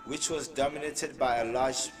 which was dominated by a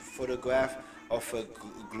large photograph of a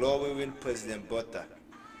glowering President Botha.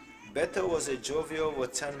 Bethel was a jovial,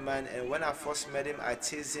 rotund man, and when I first met him, I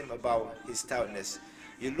teased him about his stoutness.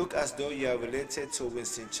 "You look as though you are related to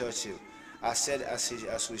Winston Churchill," I said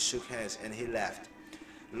as we shook hands, and he laughed.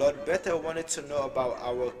 Lord Bethel wanted to know about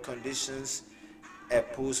our conditions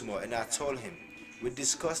at Poolsmoor, and I told him. We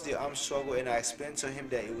discussed the armed struggle, and I explained to him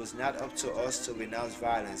that it was not up to us to renounce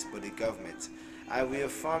violence, but the government. I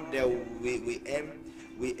reaffirmed that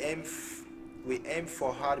we aim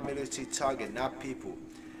for hard military target, not people.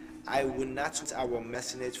 I would not put our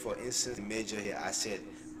message, for instance, the major here, I said,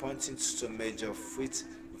 pointing to Major Fritz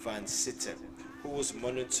van Sitter, who was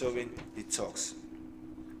monitoring the talks.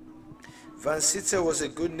 Van Sitter was a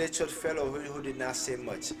good-natured fellow who did not say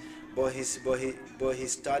much, but he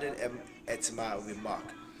started at my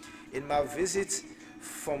remark. In my visit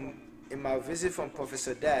from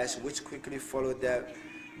Professor Dash, which quickly followed that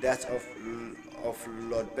of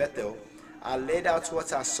Lord Bethel, I laid out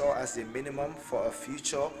what I saw as the minimum for a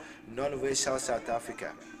future non-racial South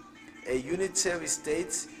Africa: a unitary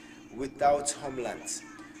state without homelands,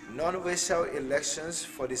 non-racial elections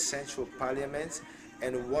for the Central Parliament,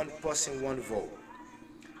 and one person, one vote.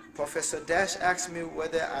 Professor Dash asked me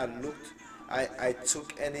whether I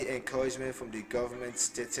took any encouragement from the government's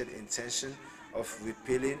stated intention of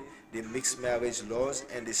repealing the mixed marriage laws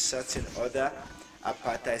and the certain other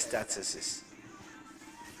apartheid statuses.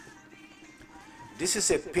 This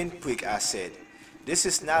is a pinprick, I said. This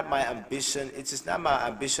is not my ambition. It is not my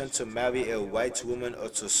ambition to marry a white woman or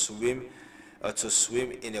to swim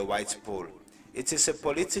in a white pool. It is a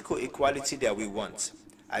political equality that we want.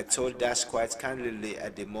 I told Dash quite candidly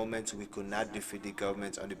at the moment we could not defeat the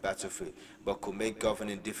government on the battlefield, but could make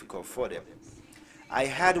governing difficult for them. I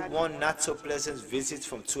had one not so pleasant visit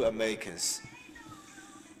from two Americans.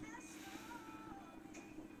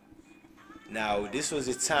 Now, this was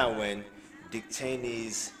the time when Dick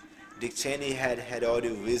Cheney had already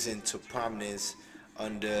risen to prominence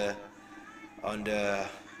under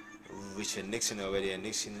Richard Nixon already, and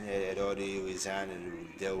Nixon had already resigned and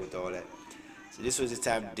dealt with all that. So this was the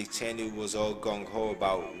time Dick Cheney was all gung-ho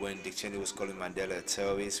about, when Dick Cheney was calling Mandela a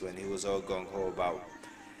terrorist, when he was all gung-ho about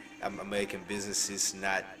American businesses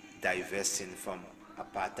not divesting from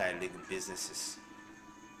apartheid-laden businesses.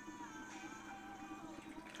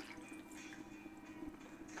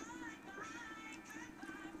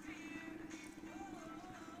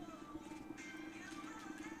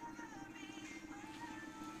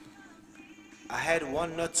 I had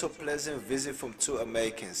one not so pleasant visit from two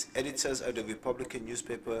Americans, editors of the Republican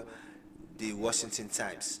newspaper, the Washington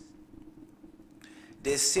Times.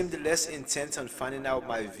 They seemed less intent on finding out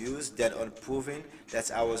my views than on proving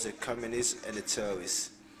that I was a communist and a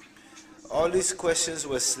terrorist. All their questions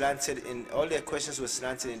were slanted in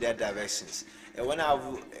their directions. And when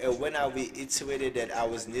I reiterated that I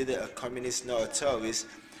was neither a communist nor a terrorist,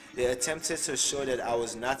 they attempted to show that I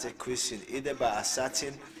was not a Christian, either by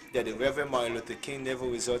asserting that the Reverend Martin Luther King never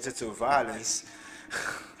resorted to violence,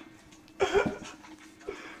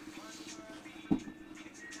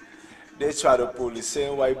 they try to pull the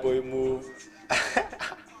same white boy move.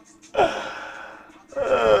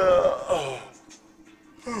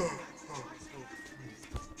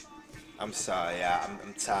 I'm sorry, yeah,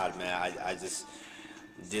 I'm tired, man. I just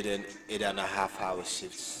did an 8.5-hour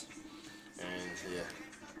shifts, and yeah.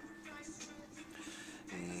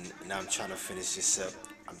 Now I'm trying to finish this up.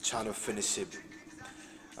 I'm trying to finish it.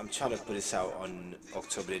 I'm trying to put this out on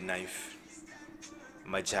October the 9th,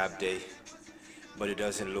 my job day, but it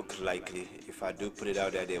doesn't look likely. If I do put it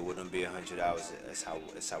out there, there wouldn't be 100 hours as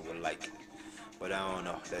I would like. But I don't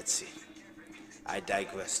know. Let's see. I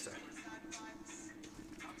digress.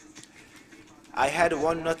 I had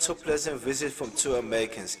one not so pleasant visit from two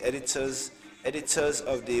Americans, editors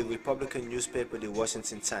of the Republican newspaper, the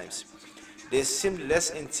Washington Times. They seemed less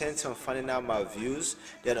intent on finding out my views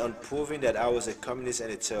than on proving that I was a communist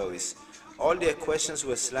and a terrorist. All their questions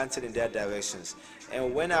were slanted in their directions,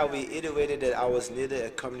 and when I reiterated that I was neither a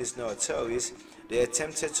communist nor a terrorist, they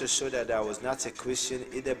attempted to show that I was not a Christian,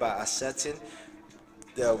 either by asserting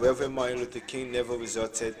that Reverend Martin Luther King never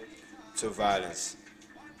resorted to violence.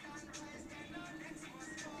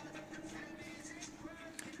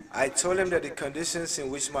 I told him that the conditions in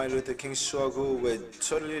which Martin Luther King struggled were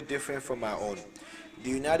totally different from my own. The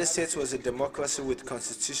United States was a democracy with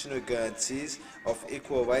constitutional guarantees of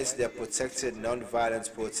equal rights that protected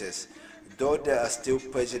non-violent protests, though there are still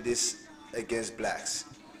prejudice against blacks.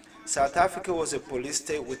 South Africa was a police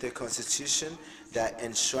state with a constitution that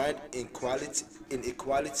enshrined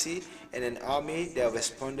inequality and an army that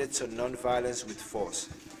responded to non-violence with force.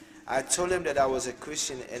 I told him that I was a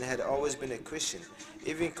Christian and had always been a Christian.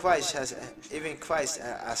 Even Christ,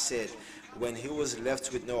 I said, when he was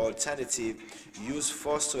left with no alternative, used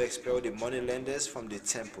force to expel the moneylenders from the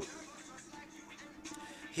temple.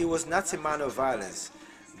 He was not a man of violence,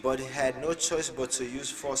 but he had no choice but to use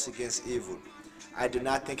force against evil. I do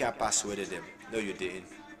not think I persuaded them. No, you didn't.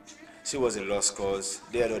 She was a lost cause.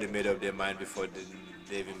 They had already made up their mind before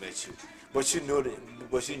they even met you. But you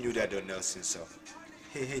knew that, though, Nelson, so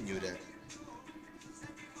he knew that.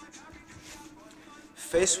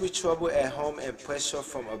 Faced with trouble at home and pressure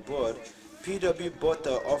from abroad, P.W.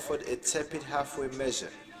 Botha offered a tepid halfway measure.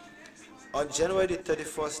 On January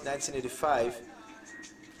 31st, 1985,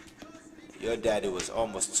 your daddy was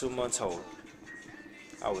almost 2 months old.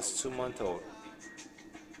 I was 2 months old.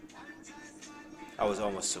 I was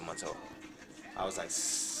almost 2 months old. I was like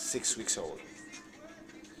 6 weeks old.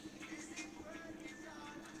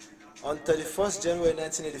 On 31st January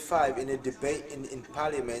 1985, in a debate in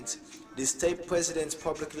Parliament, the state president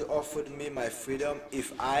publicly offered me my freedom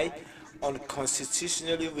if I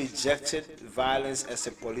unconstitutionally rejected violence as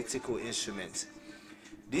a political instrument.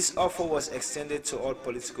 This offer was extended to all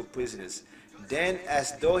political prisoners. Then,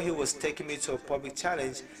 as though he was taking me to a public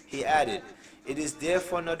challenge, he added, "It is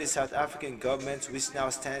therefore not the South African government which now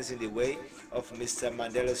stands in the way of Mr.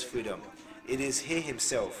 Mandela's freedom. It is he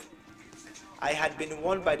himself." I had been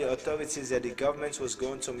warned by the authorities that the government was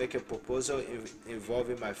going to make a proposal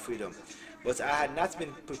involving my freedom, but I had not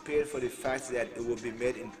been prepared for the fact that it would be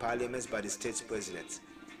made in Parliament by the state president.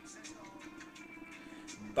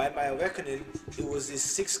 By my reckoning, it was the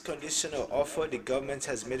sixth conditional offer the government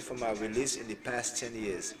has made for my release in the past 10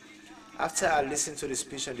 years. After I listened to the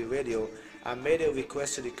speech on the radio, I made a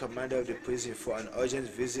request to the commander of the prison for an urgent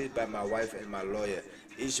visit by my wife and my lawyer,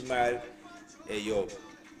 Ismail Ayoub,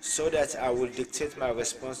 so that I would dictate my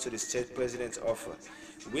response to the state president's offer.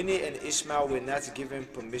 Winnie and Ishmael were not given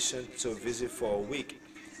permission to visit for a week,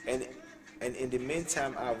 and in the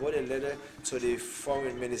meantime, I wrote a letter to the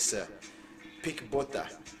foreign minister, Pick Botha,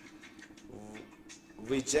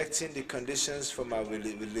 rejecting the conditions for my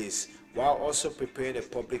release, while also preparing a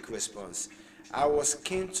public response. I was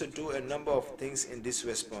keen to do a number of things in this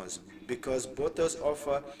response, because Botha's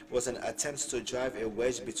offer was an attempt to drive a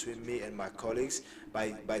wedge between me and my colleagues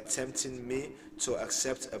by tempting me to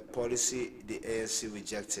accept a policy the ANC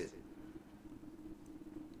rejected.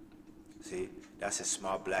 See, that's a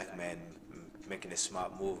smart black man making a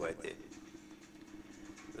smart move right there.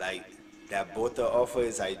 Like, that Botha offer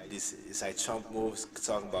is like this. It's like Trump moves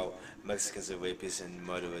talking about Mexicans are rapists and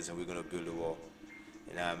murderers, and we're gonna build a wall.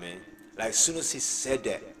 You know what I mean? Like, as soon as he said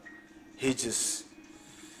that, he just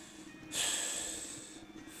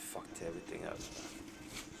fucked everything up.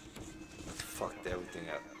 Fucked everything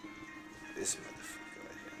up. This motherfucker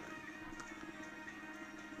right here, man.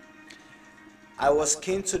 I was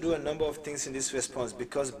keen to do a number of things in this response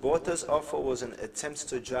because Botha's offer was an attempt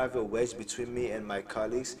to drive a wedge between me and my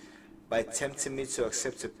colleagues by tempting me to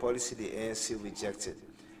accept a policy the ANC rejected.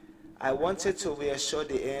 I wanted to reassure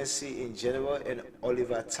the ANC in general and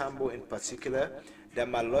Oliver Tambo in particular that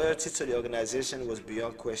my loyalty to the organization was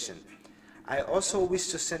beyond question. I also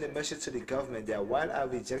wished to send a message to the government that while I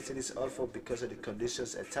rejected this offer because of the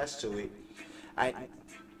conditions attached to it,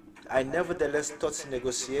 I nevertheless thought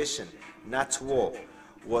negotiation, not war,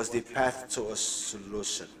 was the path to a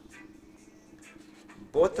solution.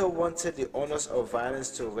 Botha wanted the onus of violence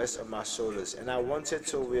to rest on my shoulders, and I wanted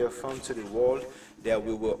to reaffirm to the world that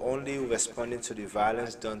we were only responding to the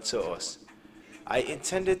violence done to us. I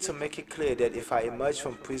intended to make it clear that if I emerged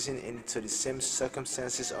from prison into the same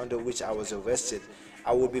circumstances under which I was arrested,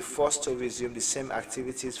 I would be forced to resume the same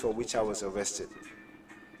activities for which I was arrested.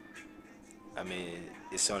 I mean,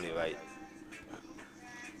 it's only right.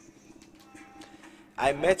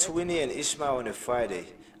 I met Winnie and Ishmael on a Friday.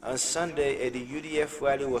 On Sunday, the UDF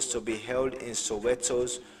rally was to be held in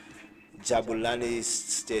Soweto's Jabulani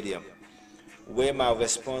Stadium, where my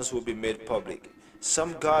response would be made public.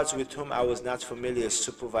 Some guards with whom I was not familiar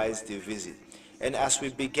supervised the visit, and as we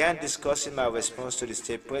began discussing my response to the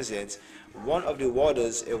state president, one of the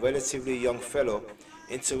warders, a relatively young fellow,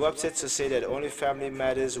 interrupted to say that only family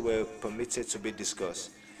matters were permitted to be discussed.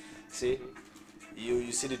 See,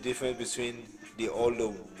 you see the difference between the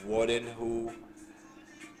older warden who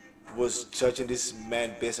was judging this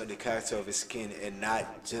man based on the character of his skin and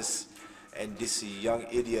not just, and this young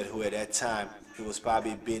idiot who at that time, he was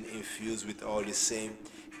probably being infused with all the same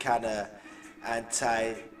kind of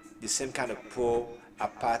the same kind of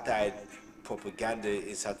pro-apartheid propaganda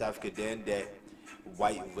in South Africa then that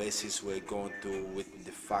white racists were going through with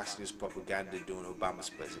the Fox News propaganda during Obama's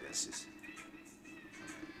presidencies.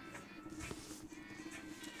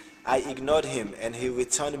 I ignored him, and he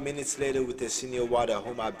returned minutes later with a senior warder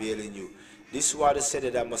whom I barely knew. This warder said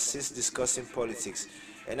that I must cease discussing politics,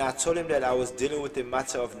 and I told him that I was dealing with a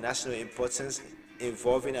matter of national importance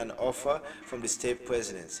involving an offer from the state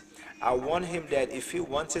president. I warned him that if he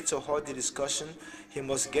wanted to hold the discussion, he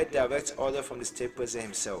must get direct order from the state president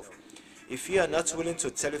himself. If you are not willing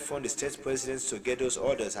to telephone the state president to get those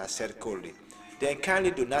orders, I said coldly, then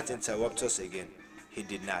kindly do not interrupt us again. He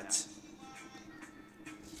did not.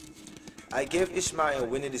 I gave Ishmael and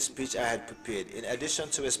Winnie the speech I had prepared. In addition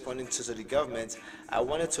to responding to the government, I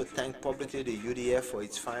wanted to thank publicly the UDF for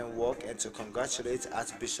its fine work and to congratulate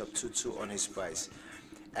Archbishop Tutu on his prize,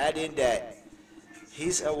 adding that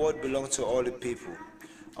his award belonged to all the people.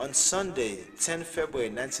 On Sunday, 10 February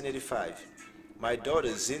 1985, my daughter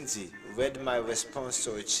Zinzi read my response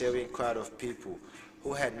to a cheering crowd of people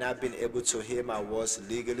who had not been able to hear my words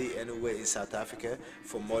legally anywhere in South Africa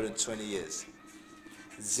for more than 20 years.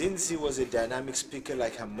 Zinzi was a dynamic speaker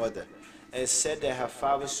like her mother and said that her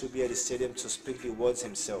father should be at the stadium to speak the words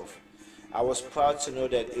himself. I was proud to know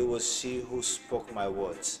that it was she who spoke my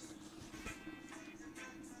words.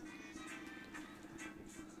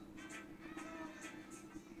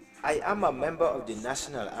 I am a member of the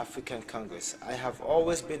National African Congress. I have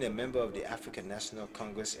always been a member of the African National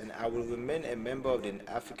Congress, and I will remain a member of the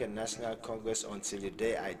African National Congress until the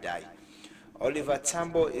day I die. Oliver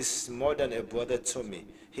Tambo is more than a brother to me.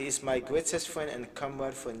 He is my greatest friend and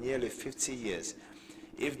comrade for nearly 50 years.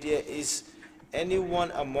 If there is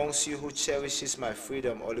anyone amongst you who cherishes my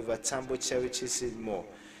freedom, Oliver Tambo cherishes it more,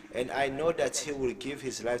 and I know that he will give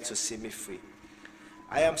his life to see me free.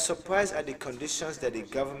 I am surprised at the conditions that the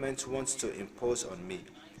government wants to impose on me.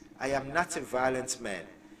 I am not a violent man.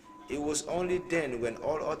 It was only then, when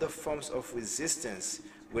all other forms of resistance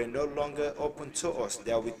were no longer open to us,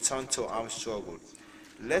 that we turned to armed struggle.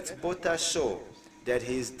 Let Botha show that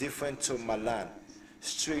he is different to Malan,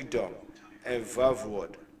 Strickdom, and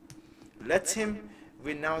Verwoerd. Let him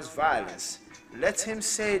renounce violence. Let him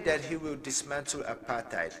say that he will dismantle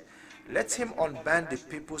apartheid. Let him unban the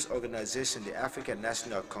People's Organization, the African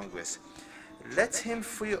National Congress. Let him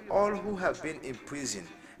free all who have been imprisoned,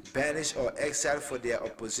 banished, or exiled for their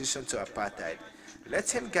opposition to apartheid. Let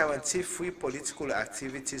him guarantee free political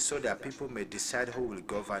activity so that people may decide who will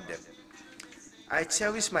govern them. I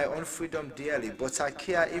cherish my own freedom dearly, but I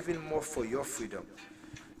care even more for your freedom.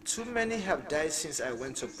 Too many have died since I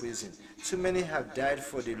went to prison. Too many have died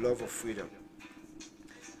for the love of freedom.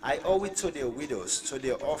 I owe it to their widows, to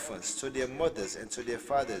their orphans, to their mothers, and to their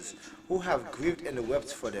fathers who have grieved and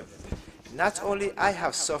wept for them. Not only I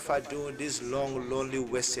have suffered during these long, lonely,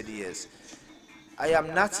 wasted years. I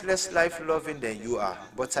am not less life-loving than you are,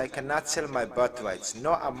 but I cannot sell my birthrights,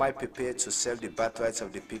 nor am I prepared to sell the birthrights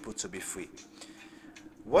of the people to be free.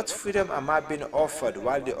 What freedom am I being offered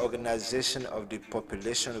while the organization of the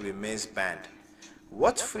population remains banned?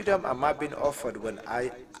 What freedom am I being offered when I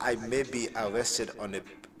may be arrested on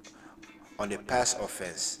a past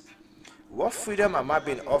offense? What freedom am I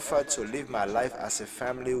being offered to live my life as a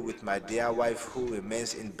family with my dear wife who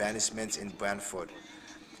remains in banishment in Brantford?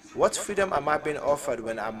 What freedom am I being offered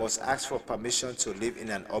when I must ask for permission to live in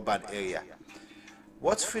an urban area?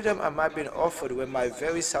 What freedom am I being offered when my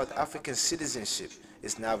very South African citizenship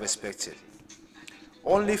is now respected?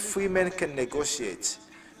 Only free men can negotiate.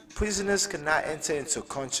 Prisoners cannot enter into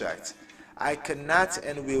contract. I cannot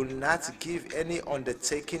and will not give any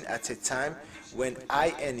undertaking at a time when I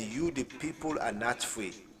and you, the people, are not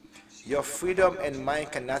free. Your freedom and mine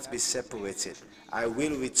cannot be separated. I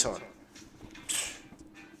will return.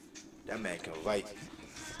 That man can write.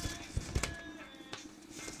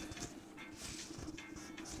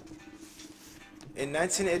 In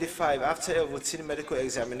 1985, after a routine medical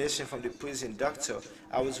examination from the prison doctor,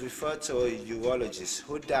 I was referred to a urologist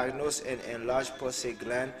who diagnosed an enlarged prostate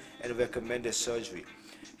gland and recommended surgery.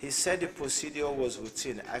 He said the procedure was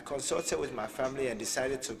routine. I consulted with my family and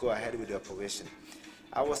decided to go ahead with the operation.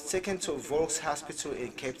 I was taken to Volks Hospital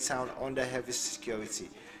in Cape Town under heavy security.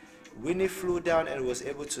 Winnie flew down and was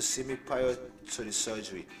able to see me prior to the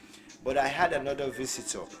surgery. But I had another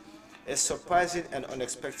visitor, a surprising and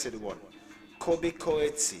unexpected one. Kobe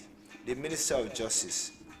Coetzee, the Minister of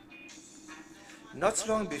Justice. Not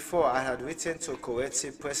long before, I had written to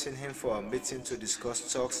Coetzee pressing him for a meeting to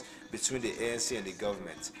discuss talks between the ANC and the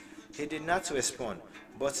government. He did not respond,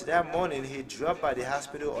 but that morning he dropped by the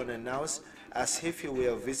hospital unannounced as if he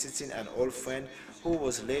were visiting an old friend who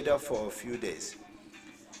was laid up for a few days.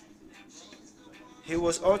 He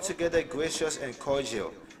was altogether gracious and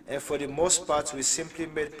cordial, and for the most part we simply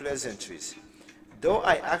made pleasantries. Though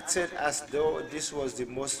I acted as though this was the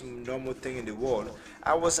most normal thing in the world,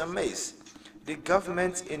 I was amazed. The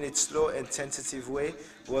government, in its slow and tentative way,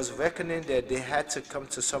 was reckoning that they had to come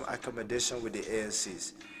to some accommodation with the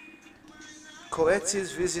ANCs.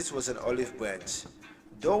 Coetzee's visit was an olive branch.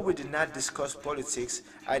 Though we did not discuss politics,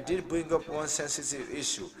 I did bring up one sensitive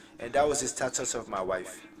issue, and that was the status of my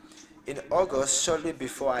wife. In August, shortly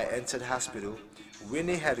before I entered hospital,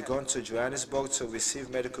 Winnie had gone to Johannesburg to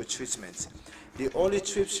receive medical treatment. The only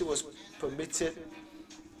trip she was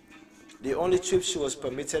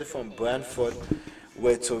permitted from Brantford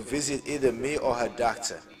were to visit either me or her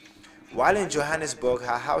doctor. While in Johannesburg,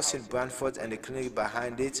 her house in Brantford and the clinic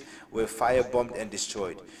behind it were firebombed and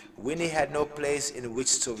destroyed. Winnie had no place in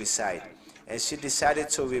which to reside, and she decided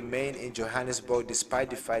to remain in Johannesburg despite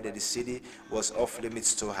the fact that the city was off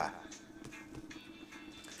limits to her.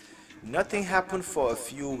 Nothing happened for a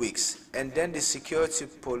few weeks, and then the security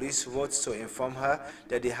police wrote to inform her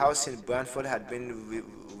that the house in Brantford had been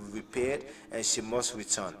repaired and she must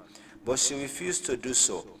return. But she refused to do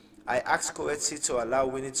so. I asked Coetzee to allow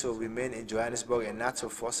Winnie to remain in Johannesburg and not to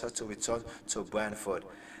force her to return to Brantford.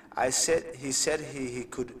 He said he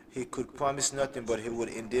could promise nothing, but he would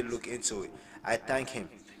indeed look into it. I thanked him.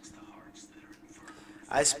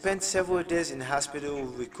 I spent several days in hospital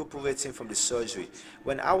recuperating from the surgery.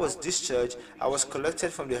 When I was discharged, I was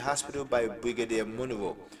collected from the hospital by Brigadier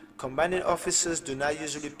Munro. Commanding officers do not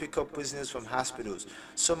usually pick up prisoners from hospitals,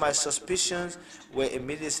 so my suspicions were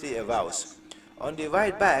immediately aroused. On the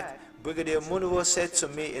ride back, Brigadier Munro said to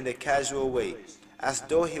me in a casual way, as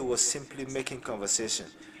though he was simply making conversation,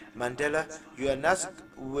 "Mandela, we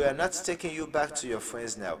are not taking you back to your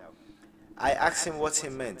friends now." I asked him what he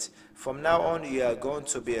meant. "From now on, you are going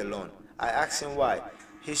to be alone." I asked him why.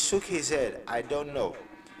 He shook his head. "I don't know.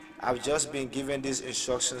 I've just been given these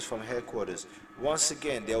instructions from headquarters." Once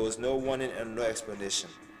again, there was no warning and no explanation.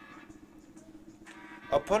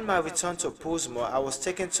 Upon my return to Portsmouth, I was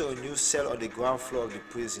taken to a new cell on the ground floor of the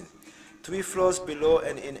prison, 3 floors below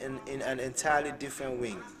and in an entirely different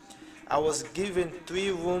wing. I was given 3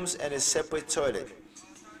 rooms and a separate toilet,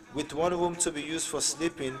 with one room to be used for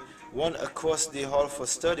sleeping, one across the hall for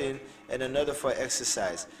studying, and another for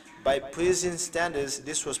exercise. By prison standards,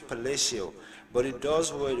 this was palatial, but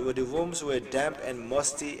the rooms were damp and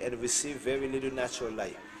musty and received very little natural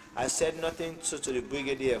light. I said nothing to the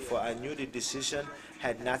brigadier, for I knew the decision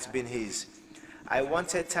had not been his. I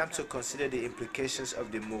wanted time to consider the implications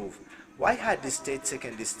of the move. Why had the state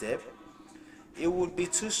taken this step? It would be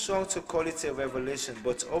too strong to call it a revelation,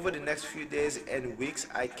 but over the next few days and weeks,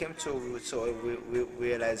 I came to a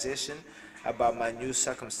realization about my new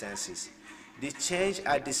circumstances. The change,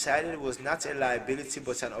 I decided, was not a liability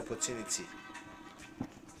but an opportunity.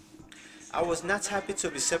 I was not happy to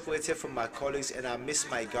be separated from my colleagues, and I missed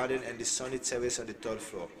my garden and the sunny terrace on the 3rd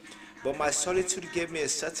floor. But my solitude gave me a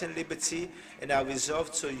certain liberty, and I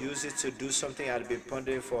resolved to use it to do something I had been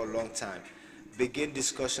pondering for a long time: begin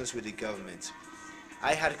discussions with the government.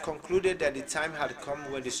 I had concluded that the time had come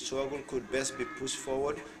when the struggle could best be pushed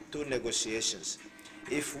forward through negotiations.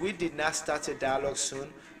 If we did not start a dialogue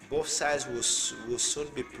soon, both sides will soon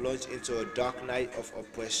be plunged into a dark night of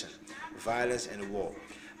oppression, violence, and war.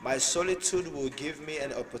 My solitude will give me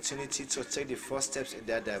an opportunity to take the first steps in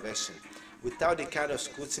that direction, without the kind of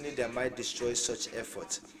scrutiny that might destroy such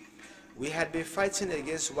effort. We had been fighting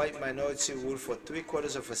against white minority rule for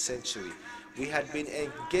 3/4 of a century. We had been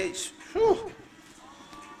engaged. Whew,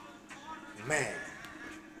 man.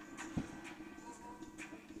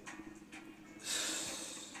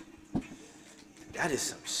 That is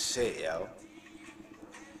some shit, yo.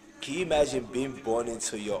 Can you imagine being born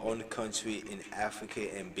into your own country in Africa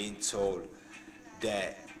and being told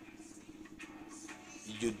that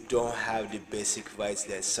you don't have the basic rights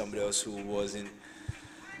that somebody else who wasn't?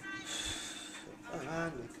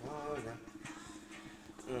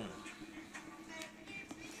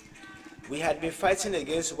 We had been fighting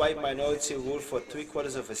against white minority rule for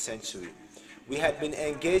 3/4 of a century. We had been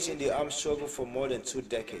engaged in the armed struggle for more than 2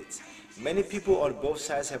 decades. Many people on both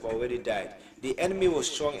sides have already died. The enemy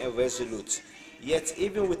was strong and resolute. Yet,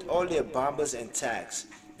 even with all their bombers and tanks,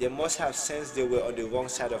 they must have sensed they were on the wrong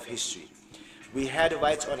side of history. We had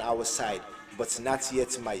rights on our side, but not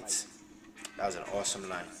yet might. That was an awesome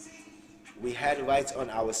line. We had rights on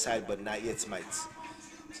our side, but not yet might.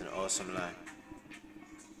 It's an awesome line.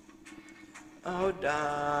 Oh,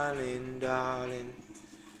 darling, darling,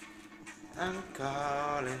 I'm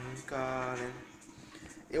calling, calling.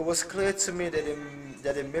 It was clear to me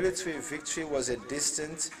that a military victory was a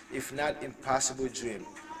distant, if not impossible, dream.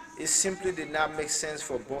 It simply did not make sense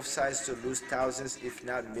for both sides to lose thousands, if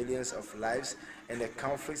not millions, of lives in a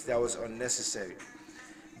conflict that was unnecessary.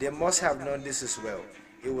 They must have known this as well.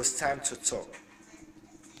 It was time to talk.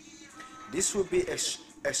 This would be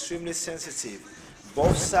extremely sensitive.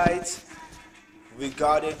 Both sides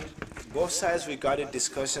regarded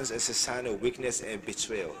discussions as a sign of weakness and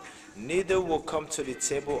betrayal. Neither will come to the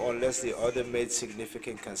table unless the other made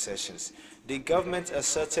significant concessions. The government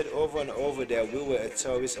asserted over and over that we were a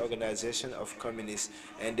terrorist organization of communists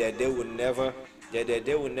and that they would never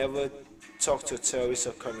talk to terrorists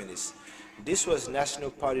or communists. This was National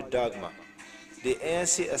Party dogma. The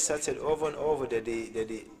ANC asserted over and over that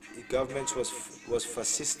the government was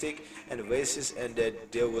fascistic and racist, and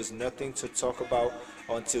that there was nothing to talk about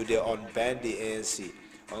until they unbanned the ANC,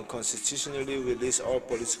 unconstitutionally released all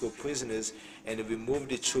political prisoners, and removed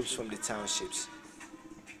the troops from the townships.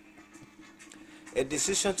 A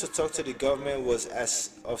decision to talk to the government was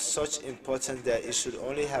of such importance that it should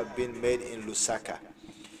only have been made in Lusaka.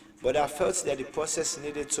 But I felt that the process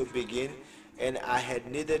needed to begin, and I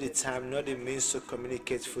had neither the time nor the means to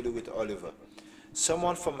communicate fully with Oliver.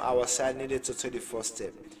 Someone from our side needed to take the first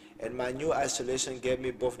step, and my new isolation gave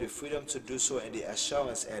me both the freedom to do so and the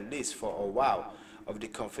assurance, at least for a while, of the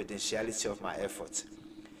confidentiality of my efforts.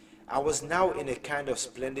 I was now in a kind of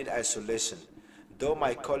splendid isolation. Though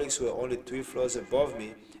my colleagues were only 3 floors above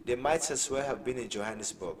me, they might as well have been in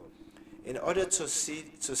Johannesburg. In order to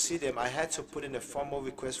see them, I had to put in a formal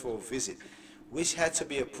request for a visit, which had to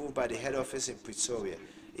be approved by the head office in Pretoria.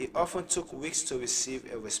 It often took weeks to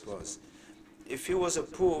receive a response. If it was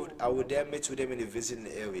approved, I would then meet with them in the visiting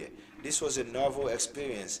area. This was a novel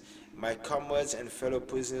experience. My comrades and fellow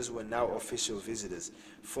prisoners were now official visitors.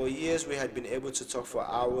 For years, we had been able to talk for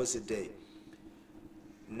hours a day.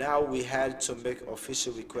 Now we had to make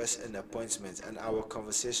official requests and appointments, and our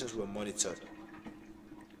conversations were monitored.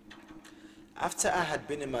 After I had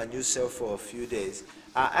been in my new cell for a few days,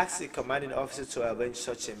 I asked the commanding officer to arrange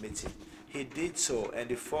such a meeting. He did so, and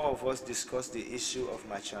the 4 of us discussed the issue of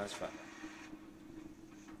my transfer.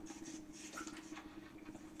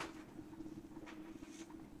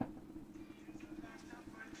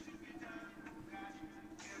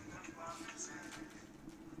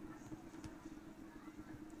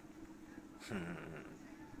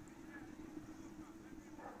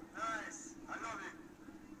 Nice. I love it.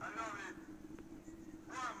 I love it.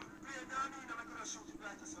 One, play it down and I'm gonna shoot it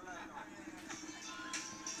back to Solano.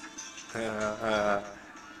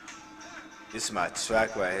 This is my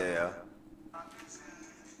track right here.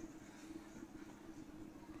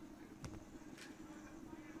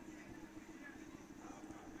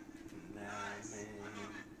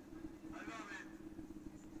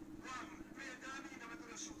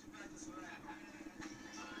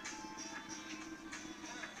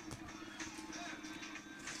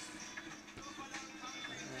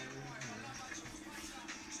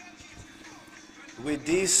 We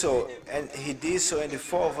did so, and he did so, and the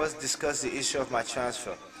 4 of us discussed the issue of my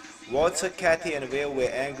transfer. Walter, Kathy, and Ray were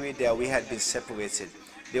angry that we had been separated.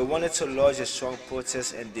 They wanted to lodge a strong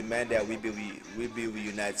protest and demand that we be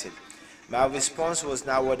reunited. My response was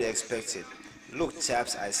not what they expected. Look,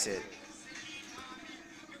 chaps, I said.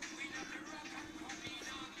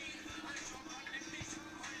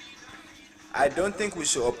 I don't think we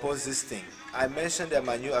should oppose this thing. I mentioned that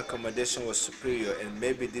my new accommodation was superior and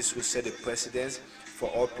maybe this would set a precedent for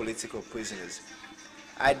all political prisoners.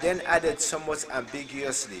 I then added somewhat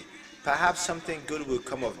ambiguously, perhaps something good will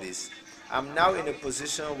come of this. I'm now in a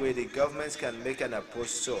position where the government can make an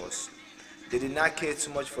approach to us. They did not care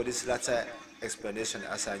too much for this latter explanation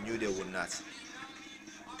as I knew they would not.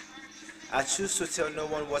 I choose to tell no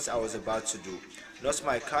one what I was about to do, not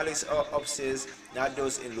my colleagues upstairs, not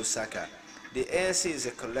those in Lusaka. The ANC is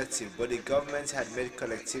a collective, but the government had made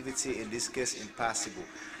collectivity in this case impossible.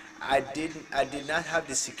 I did not have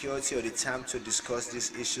the security or the time to discuss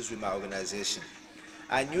these issues with my organization.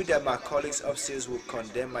 I knew that my colleagues upstairs would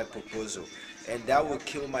condemn my proposal, and that would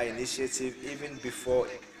kill my initiative even before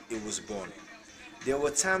it was born. There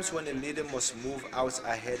were times when a leader must move out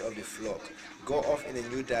ahead of the flock, go off in a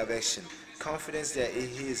new direction, confident that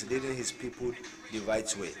he is leading his people the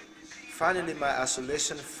right way. Finally, my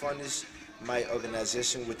isolation furnished my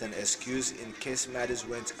organization with an excuse in case matters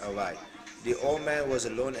went awry. The old man was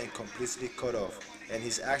alone and completely cut off, and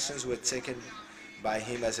his actions were taken by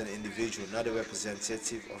him as an individual, not a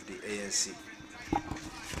representative of the ANC.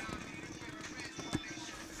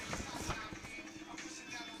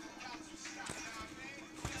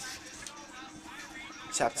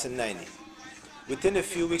 Chapter 90. Within a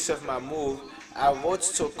few weeks of my move, I wrote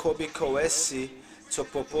to Kobe Kowesi to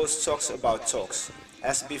propose talks about talks.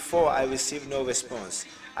 As before, I received no response.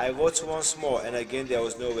 I wrote once more, and again there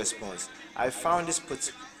was no response. I found this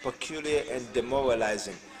peculiar and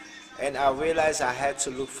demoralizing, and I realized I had to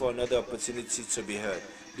look for another opportunity to be heard.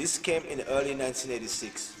 This came in early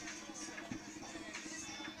 1986.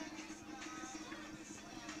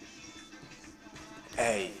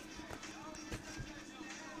 Hey,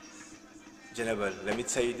 General, let me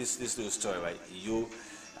tell you this little story, right?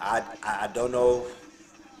 I don't know.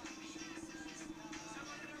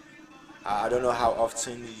 I don't know how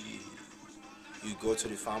often you go to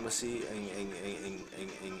the pharmacy and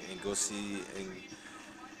go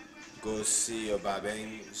see your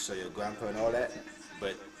babang, so your grandpa and all that.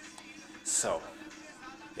 But so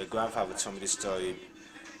your grandfather told me this story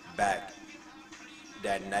back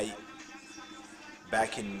that night,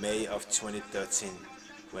 back in May of 2013,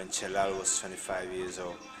 when Chelal was 25 years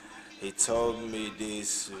old. He told me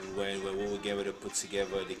this when we were getting ready to put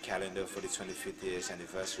together the calendar for the 25th years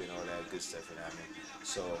anniversary and all that good stuff, you know what I mean?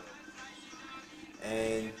 So,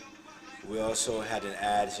 and we also had an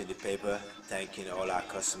ad in the paper thanking all our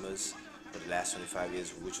customers for the last 25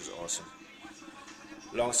 years, which was awesome.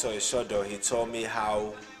 Long story short though, he told me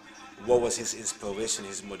what was his inspiration,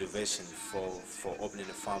 his motivation for opening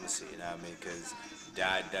a pharmacy, you know what I mean? Because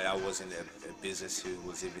that wasn't a business he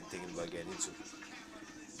was even thinking about getting into.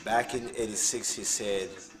 Back in '86, he said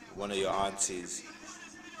one of your aunties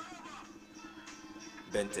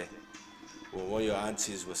Bente. Well, one of your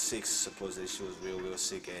aunties was sick. Supposedly she was real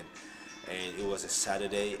sick, and it was a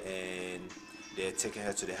Saturday, and they had taken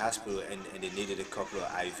her to the hospital, and they needed a couple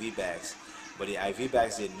of IV bags. But the IV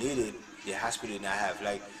bags they needed, the hospital did not have.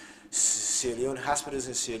 Like Sierra Leone hospitals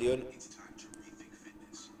in Sierra Leone,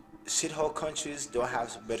 shithole countries don't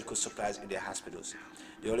have medical supplies in their hospitals.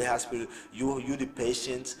 The only hospital, you the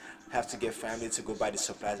patient, have to get family to go buy the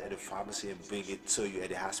supplies at the pharmacy and bring it to you at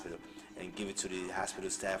the hospital and give it to the hospital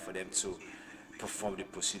staff for them to perform the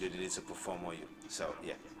procedure they need to perform on you. So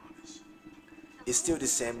yeah, it's still the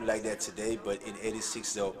same like that today, but in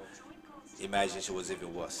 '86 though, imagine it was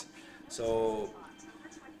even worse. So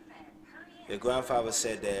your grandfather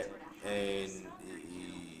said that, and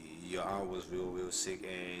your aunt was real sick,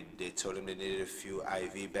 and they told him they needed a few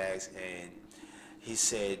IV bags, and he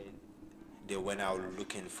said they went out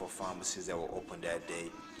looking for pharmacies that were open that day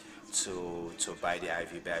to buy the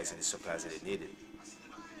IV bags and the supplies that they needed.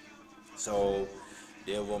 So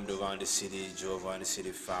they roamed around the city, drove around the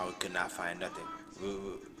city, found, could not find nothing.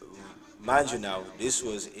 Mind you now, this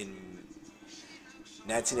was in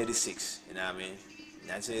 1986, you know what I mean?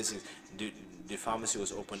 1986, the pharmacy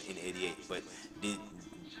was open in '88, but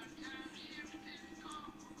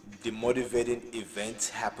the motivating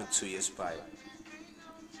event happened 2 years prior.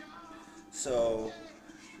 So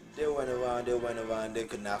they went around, they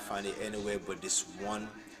could not find it anywhere but this one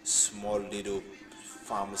small little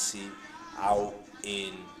pharmacy out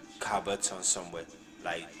in Carberton somewhere,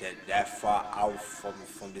 like that far out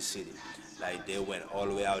from the city. Like they went all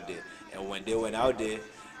the way out there, and when they went out there,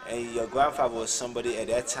 and your grandfather was somebody at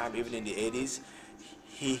that time, even in the '80s,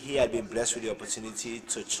 he had been blessed with the opportunity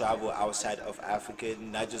to travel outside of Africa,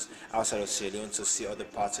 not just outside of Sierra Leone, to see other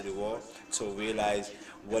parts of the world, to realize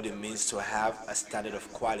what it means to have a standard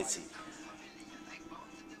of quality.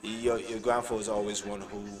 Your grandfather was always one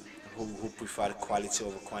who preferred quality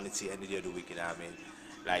over quantity any day of the week, you know what I mean?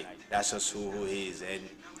 Like, that's just who he is, and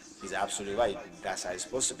he's absolutely right. That's how it's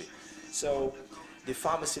supposed to be. So, the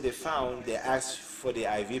pharmacy they found, they asked for the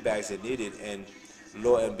IV bags they needed, and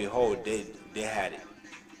lo and behold, they had it.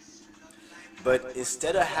 But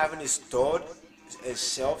instead of having it stored and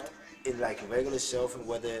shelved in like regular shelving,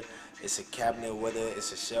 whether it's a cabinet, whether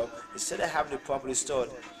it's a shelf, instead of having it properly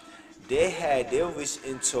stored, they reached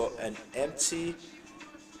into an empty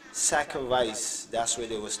sack of rice. That's where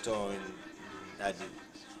they were storing uh,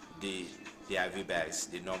 the, the IV bags,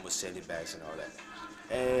 the normal saline bags and all that.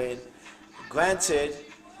 And granted,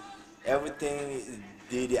 everything,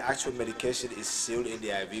 the actual medication is sealed in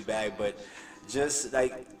the IV bag, but just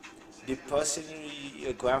like the person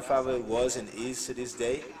your grandfather was and is to this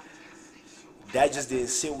day, that just didn't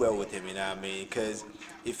sit well with him, you know what I mean? Because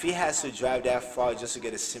if he has to drive that far just to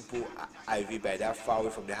get a simple IV bag that far away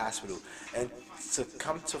from the hospital, and to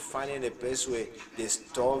come to finding a place where they're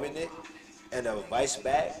storing it in a rice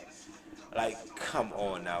bag, like, come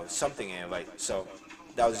on now, something ain't right. So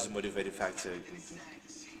that was his motivating factor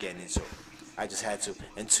getting into it. I just had to.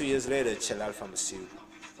 And 2 years later, Chelal Pharmacy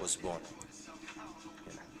was born.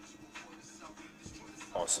 You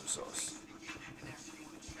know, awesome sauce.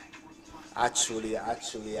 I truly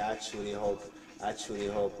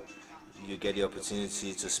hope you get the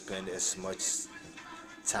opportunity to spend as much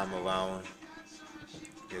time around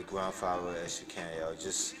your grandfather as you can, yo.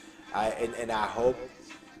 Just and I hope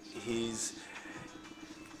he's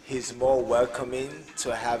he's more welcoming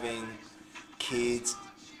to having kids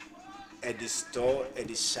at the store, at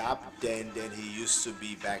the shop, than he used to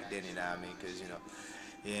be back then, you know what I mean? Because, you know,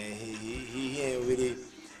 yeah, he ain't really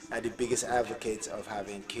the biggest advocate of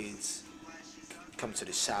having kids come to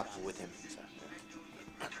the shop with him. So,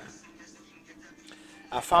 yeah.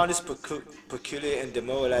 I found this peculiar and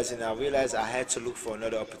demoralizing. I realized I had to look for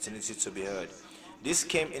another opportunity to be heard. This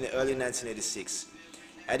came in the early 1986.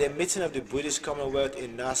 At a meeting of the British Commonwealth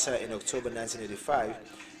in Nassau in October 1985,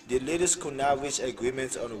 the leaders could not reach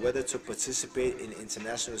agreement on whether to participate in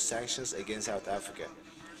international sanctions against South Africa.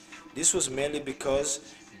 This was mainly because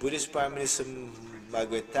British Prime Minister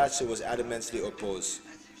Margaret Thatcher was adamantly opposed.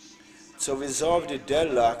 To resolve the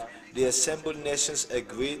deadlock, the assembled nations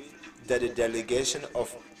agreed that a delegation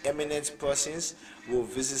of eminent persons will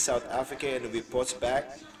visit South Africa and report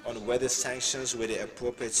back on whether sanctions were the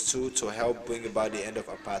appropriate tool to help bring about the end of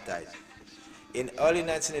apartheid. In early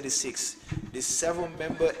 1986, the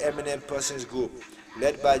seven-member eminent persons group,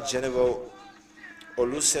 led by General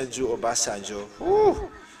Olusegun Obasanjo, whoo,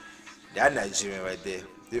 that Nigerian right there,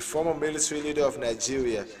 the former military leader of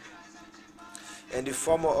Nigeria, and the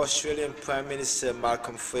former Australian Prime Minister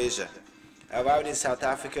Malcolm Fraser, arrived in South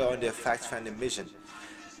Africa on their fact-finding mission.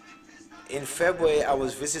 In February, I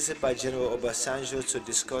was visited by General Obasanjo to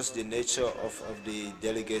discuss the nature of the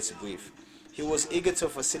delegates' brief. He was eager to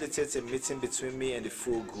facilitate a meeting between me and the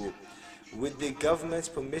full group. With the government's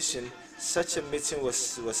permission, such a meeting was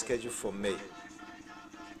scheduled for May.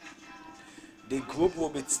 The group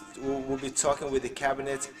will be talking with the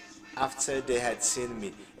cabinet after they had seen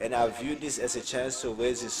me, and I viewed this as a chance to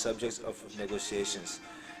raise the subject of negotiations.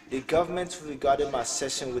 The government regarded my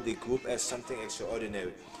session with the group as something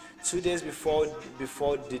extraordinary. 2 days before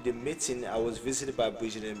the meeting, I was visited by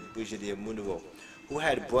Brigadier Munro, who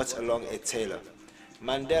had brought along a tailor.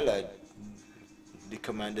 Mandela, the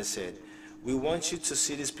commander said, "We want you to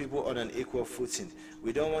see these people on an equal footing.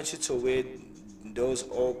 We don't want you to wear those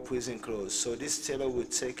old prison clothes, so this tailor will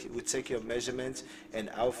take your measurements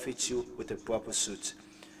and outfit you with a proper suit."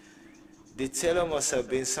 The tailor must have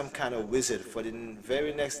been some kind of wizard, for the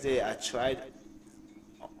very next day I tried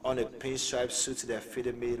on a pinstripe suit that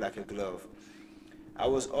fitted me like a glove. I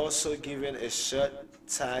was also given a shirt,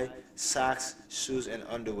 tie, socks, shoes, and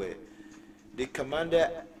underwear. The commander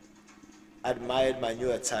admired my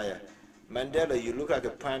new attire. "Mandela, you look like a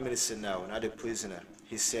prime minister now, not a prisoner,"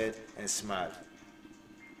 he said and smiled.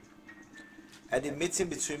 At the meeting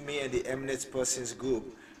between me and the eminent persons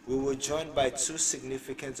group, we were joined by two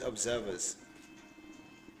significant observers.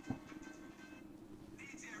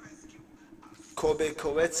 Kobe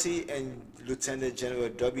Coetzee and Lieutenant General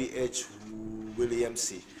W.H.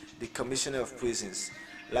 Williamsey, the Commissioner of Prisons.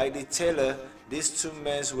 Like the tailor, these two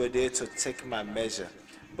men were there to take my measure,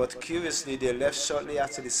 but curiously they left shortly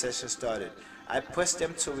after the session started. I pressed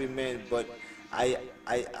them to remain, but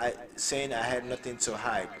saying I had nothing to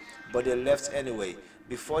hide, but they left anyway.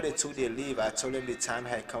 Before they took their leave, I told them the time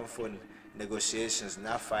had come for negotiations,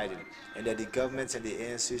 not fighting, and that the government and the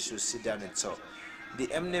ANC should sit down and talk. The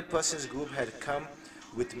eminent persons group had come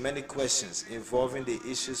with many questions involving the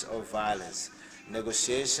issues of violence,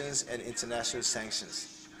 negotiations, and international sanctions.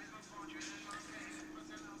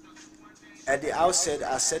 At the outset,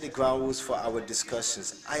 I set the ground rules for our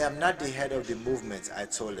discussions. "I am not the head of the movement," I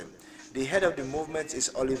told them. "The head of the movement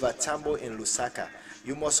is Oliver Tambo in Lusaka.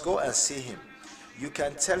 You must go and see him. You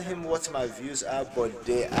can tell him what my views are, but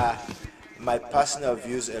they are my personal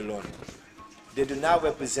views alone. They do not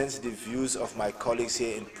represent the views of my colleagues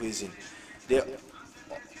here in prison.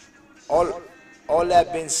 All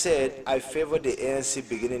that being said, I favor the ANC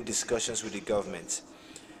beginning discussions with the government."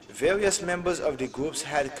 Various members of the groups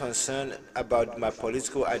had concern about my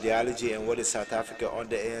political ideology and what a South Africa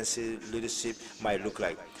under ANC leadership might look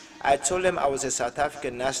like. I told them I was a South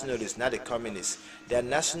African nationalist, not a communist, that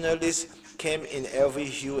nationalists came in every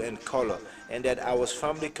hue and color, and that I was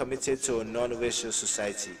firmly committed to a non-racial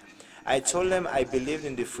society. I told them I believed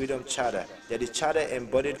in the Freedom Charter, that the Charter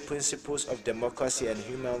embodied principles of democracy and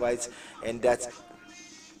human rights, and that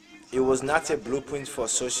it was not a blueprint for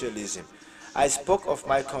socialism. I spoke of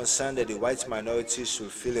my concern that the white minority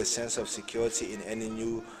should feel a sense of security in any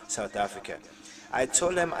new South Africa. I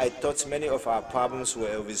told them I thought many of our problems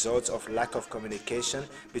were a result of lack of communication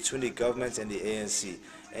between the government and the ANC,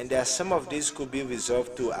 and that some of these could be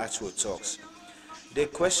resolved through actual talks. They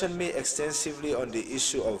questioned me extensively on the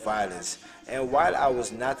issue of violence, and while I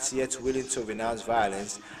was not yet willing to renounce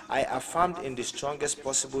violence, I affirmed in the strongest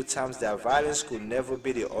possible terms that violence could never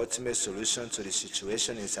be the ultimate solution to the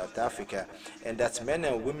situation in South Africa, and that men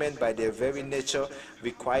and women by their very nature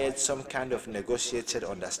required some kind of negotiated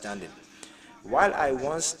understanding. While I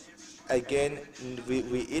once again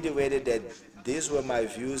reiterated that these were my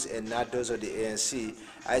views and not those of the ANC,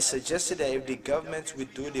 I suggested that if the government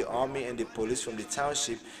withdrew the army and the police from the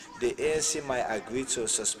township, the ANC might agree to a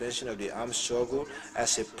suspension of the armed struggle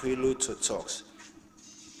as a prelude to talks.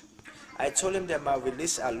 I told him that my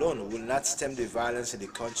release alone will not stem the violence in the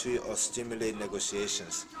country or stimulate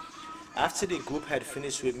negotiations. After the group had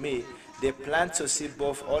finished with me, they planned to see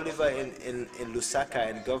both Oliver in Lusaka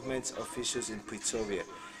and government officials in Pretoria.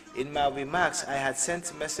 In my remarks, I had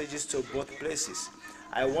sent messages to both places.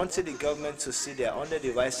 I wanted the government to see that under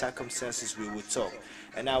the right circumstances we would talk,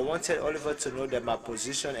 and I wanted Oliver to know that my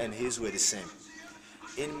position and his were the same.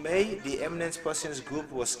 In May, the eminent persons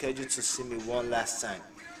group was scheduled to see me one last time.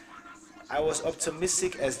 I was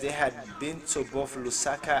optimistic as they had been to both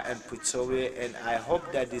Lusaka and Pretoria, and I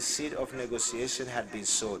hoped that the seed of negotiation had been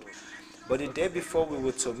sowed. But the day before we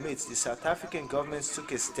were to meet, the South African government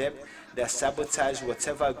took a step that sabotaged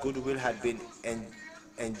whatever goodwill had been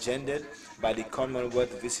engendered by the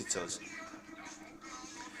Commonwealth visitors.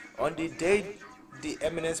 On the day the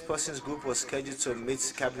eminent persons group was scheduled to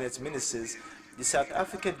meet cabinet ministers, the South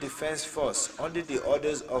African Defence Force, under the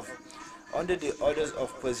orders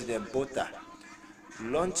of President Botha,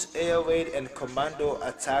 launched air raid and commando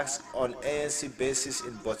attacks on ANC bases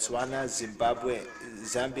in Botswana,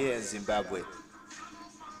 Zambia, and Zimbabwe.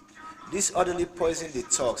 This utterly poisoned the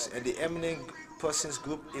talks, and the eminent persons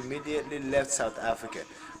group immediately left South Africa.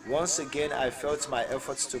 Once again, I felt my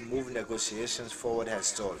efforts to move negotiations forward had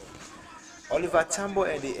stalled. Oliver Tambo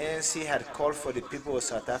and the ANC had called for the people of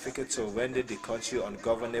South Africa to render the country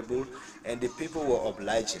ungovernable, and the people were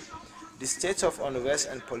obliging. The state of unrest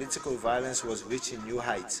and political violence was reaching new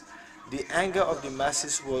heights. The anger of the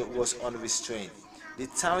masses was unrestrained. The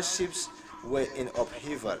townships were in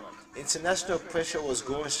upheaval. International pressure was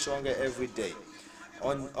growing stronger every day.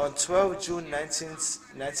 On 12 June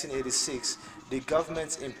 1986, the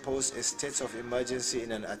government imposed a state of emergency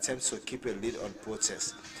in an attempt to keep a lid on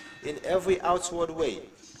protests. In every outward way,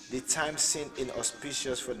 the time seemed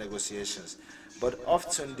inauspicious for negotiations, but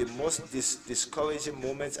often the most discouraging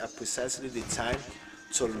moments are precisely the time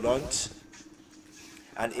to launch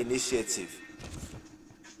an initiative.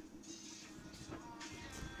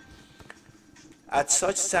 At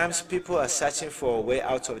such times, people are searching for a way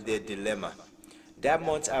out of their dilemma. That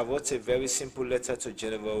month, I wrote a very simple letter to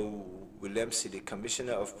General Williamson, the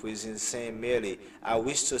Commissioner of Prisons, saying merely, "I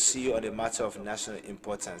wish to see you on a matter of national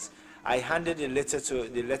importance." I handed the letter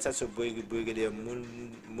to Brigadier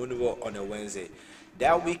Munro on a Wednesday.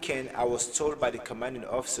 That weekend, I was told by the commanding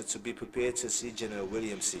officer to be prepared to see General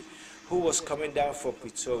Williamson, who was coming down from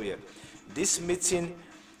Pretoria. This meeting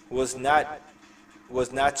was not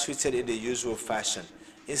treated in the usual fashion.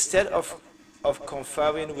 Instead of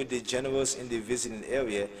conferring with the generals in the visiting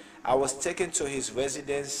area, I was taken to his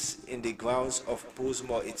residence in the grounds of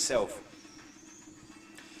Poolsmoor itself.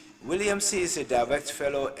 Williamson is a direct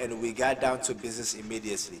fellow, and we got down to business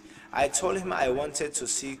immediately. I told him I wanted to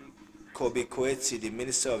see Kobe Coetzee, the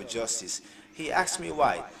Minister of Justice. He asked me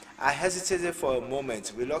why. I hesitated for a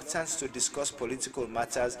moment, reluctant to discuss political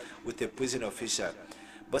matters with a prison official,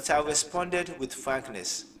 but I responded with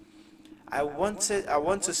frankness. I want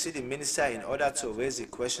to see the minister in order to raise the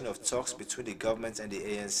question of talks between the government and the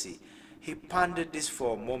ANC. He pondered this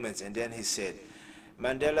for a moment, and then he said,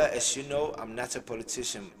 "Mandela, as you know, I'm not a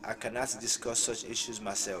politician. I cannot discuss such issues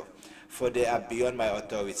myself, for they are beyond my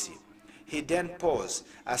authority." He then paused,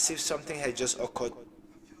 as if something had just occurred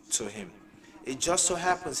to him. "It just so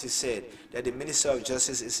happens," he said, "that the Minister of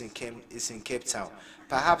Justice is in Cape Town.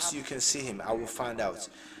 Perhaps you can see him. I will find out."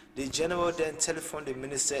 The general then telephoned the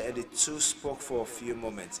minister, and the two spoke for a few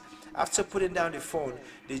moments. After putting down the phone,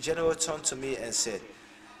 the general turned to me and said,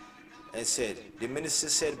 "The minister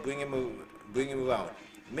said bring him around."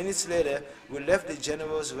 Minutes later, we left the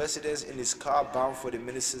general's residence in his car bound for the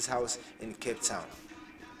minister's house in Cape Town.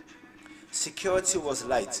 Security was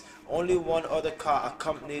light. Only one other car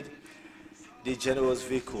accompanied the general's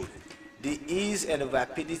vehicle. The ease and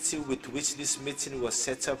rapidity with which this meeting was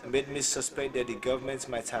set up made me suspect that the government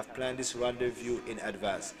might have planned this rendezvous in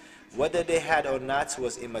advance. Whether they had or not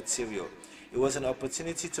was immaterial. It was an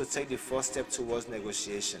opportunity to take the first step towards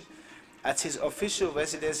negotiation. At his official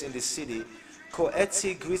residence in the city,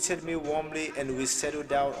 Coetzee greeted me warmly, and we settled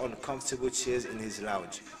down on comfortable chairs in his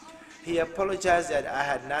lounge. He apologized that I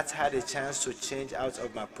had not had a chance to change out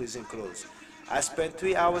of my prison clothes. I spent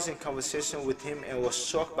 3 hours in conversation with him and was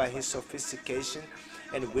struck by his sophistication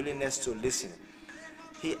and willingness to listen.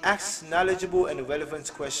 He asked knowledgeable and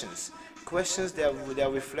relevant questions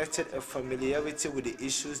that reflected a familiarity with the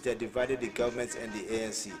issues that divided the government and the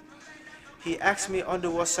ANC. He asked me under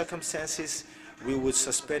what circumstances we would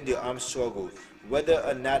suspend the armed struggle, whether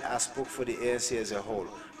or not I spoke for the ANC as a whole,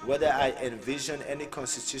 whether I envisioned any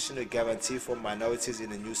constitutional guarantee for minorities in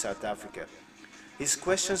the new South Africa. His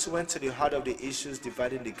questions went to the heart of the issues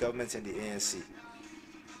dividing the government and the ANC.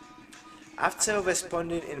 After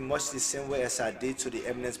responding in much the same way as I did to the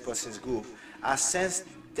eminent persons group, I sensed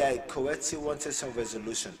that Coetzee wanted some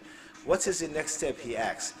resolution. "What is the next step?" he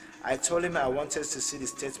asked. I told him I wanted to see the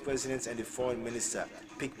state president and the foreign minister,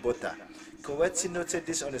 Pick Botha. Coetzee noted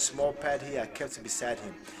this on a small pad he had kept beside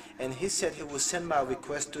him, and he said he would send my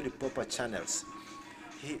request through the proper channels.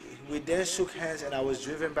 We then shook hands, and I was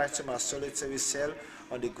driven back to my solitary cell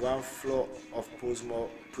on the ground floor of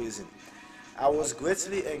Poolsmoor prison. I was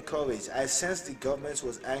greatly encouraged. I sensed the government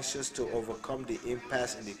was anxious to overcome the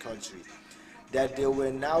impasse in the country, that they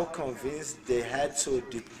were now convinced they had to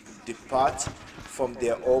depart from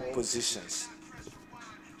their old positions.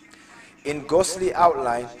 In ghostly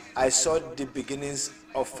outline, I saw the beginnings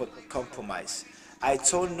of a compromise. I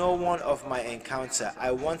told no one of my encounter.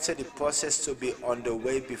 I wanted the process to be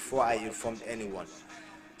underway before I informed anyone.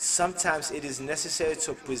 Sometimes it is necessary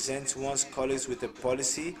to present one's colleagues with a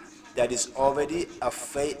policy that is already a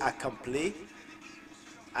fait accompli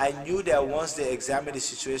I knew that once they examined the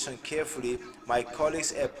situation carefully, my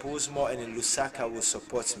colleagues at Poolsmore and in Lusaka would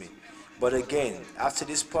support me. But again, after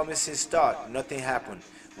this promising start, nothing happened.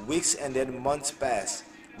 Weeks and then months passed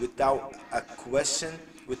without a question,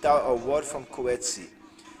 without a word from Coetzee.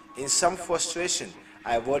 In some frustration,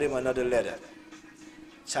 I wrote him another letter.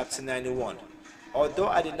 Chapter 91. Although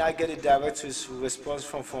I did not get a direct response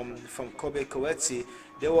from Kobe Coetzee,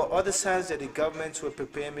 there were other signs that the government were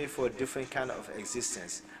preparing me for a different kind of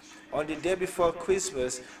existence. On the day before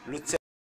Christmas, Lieutenant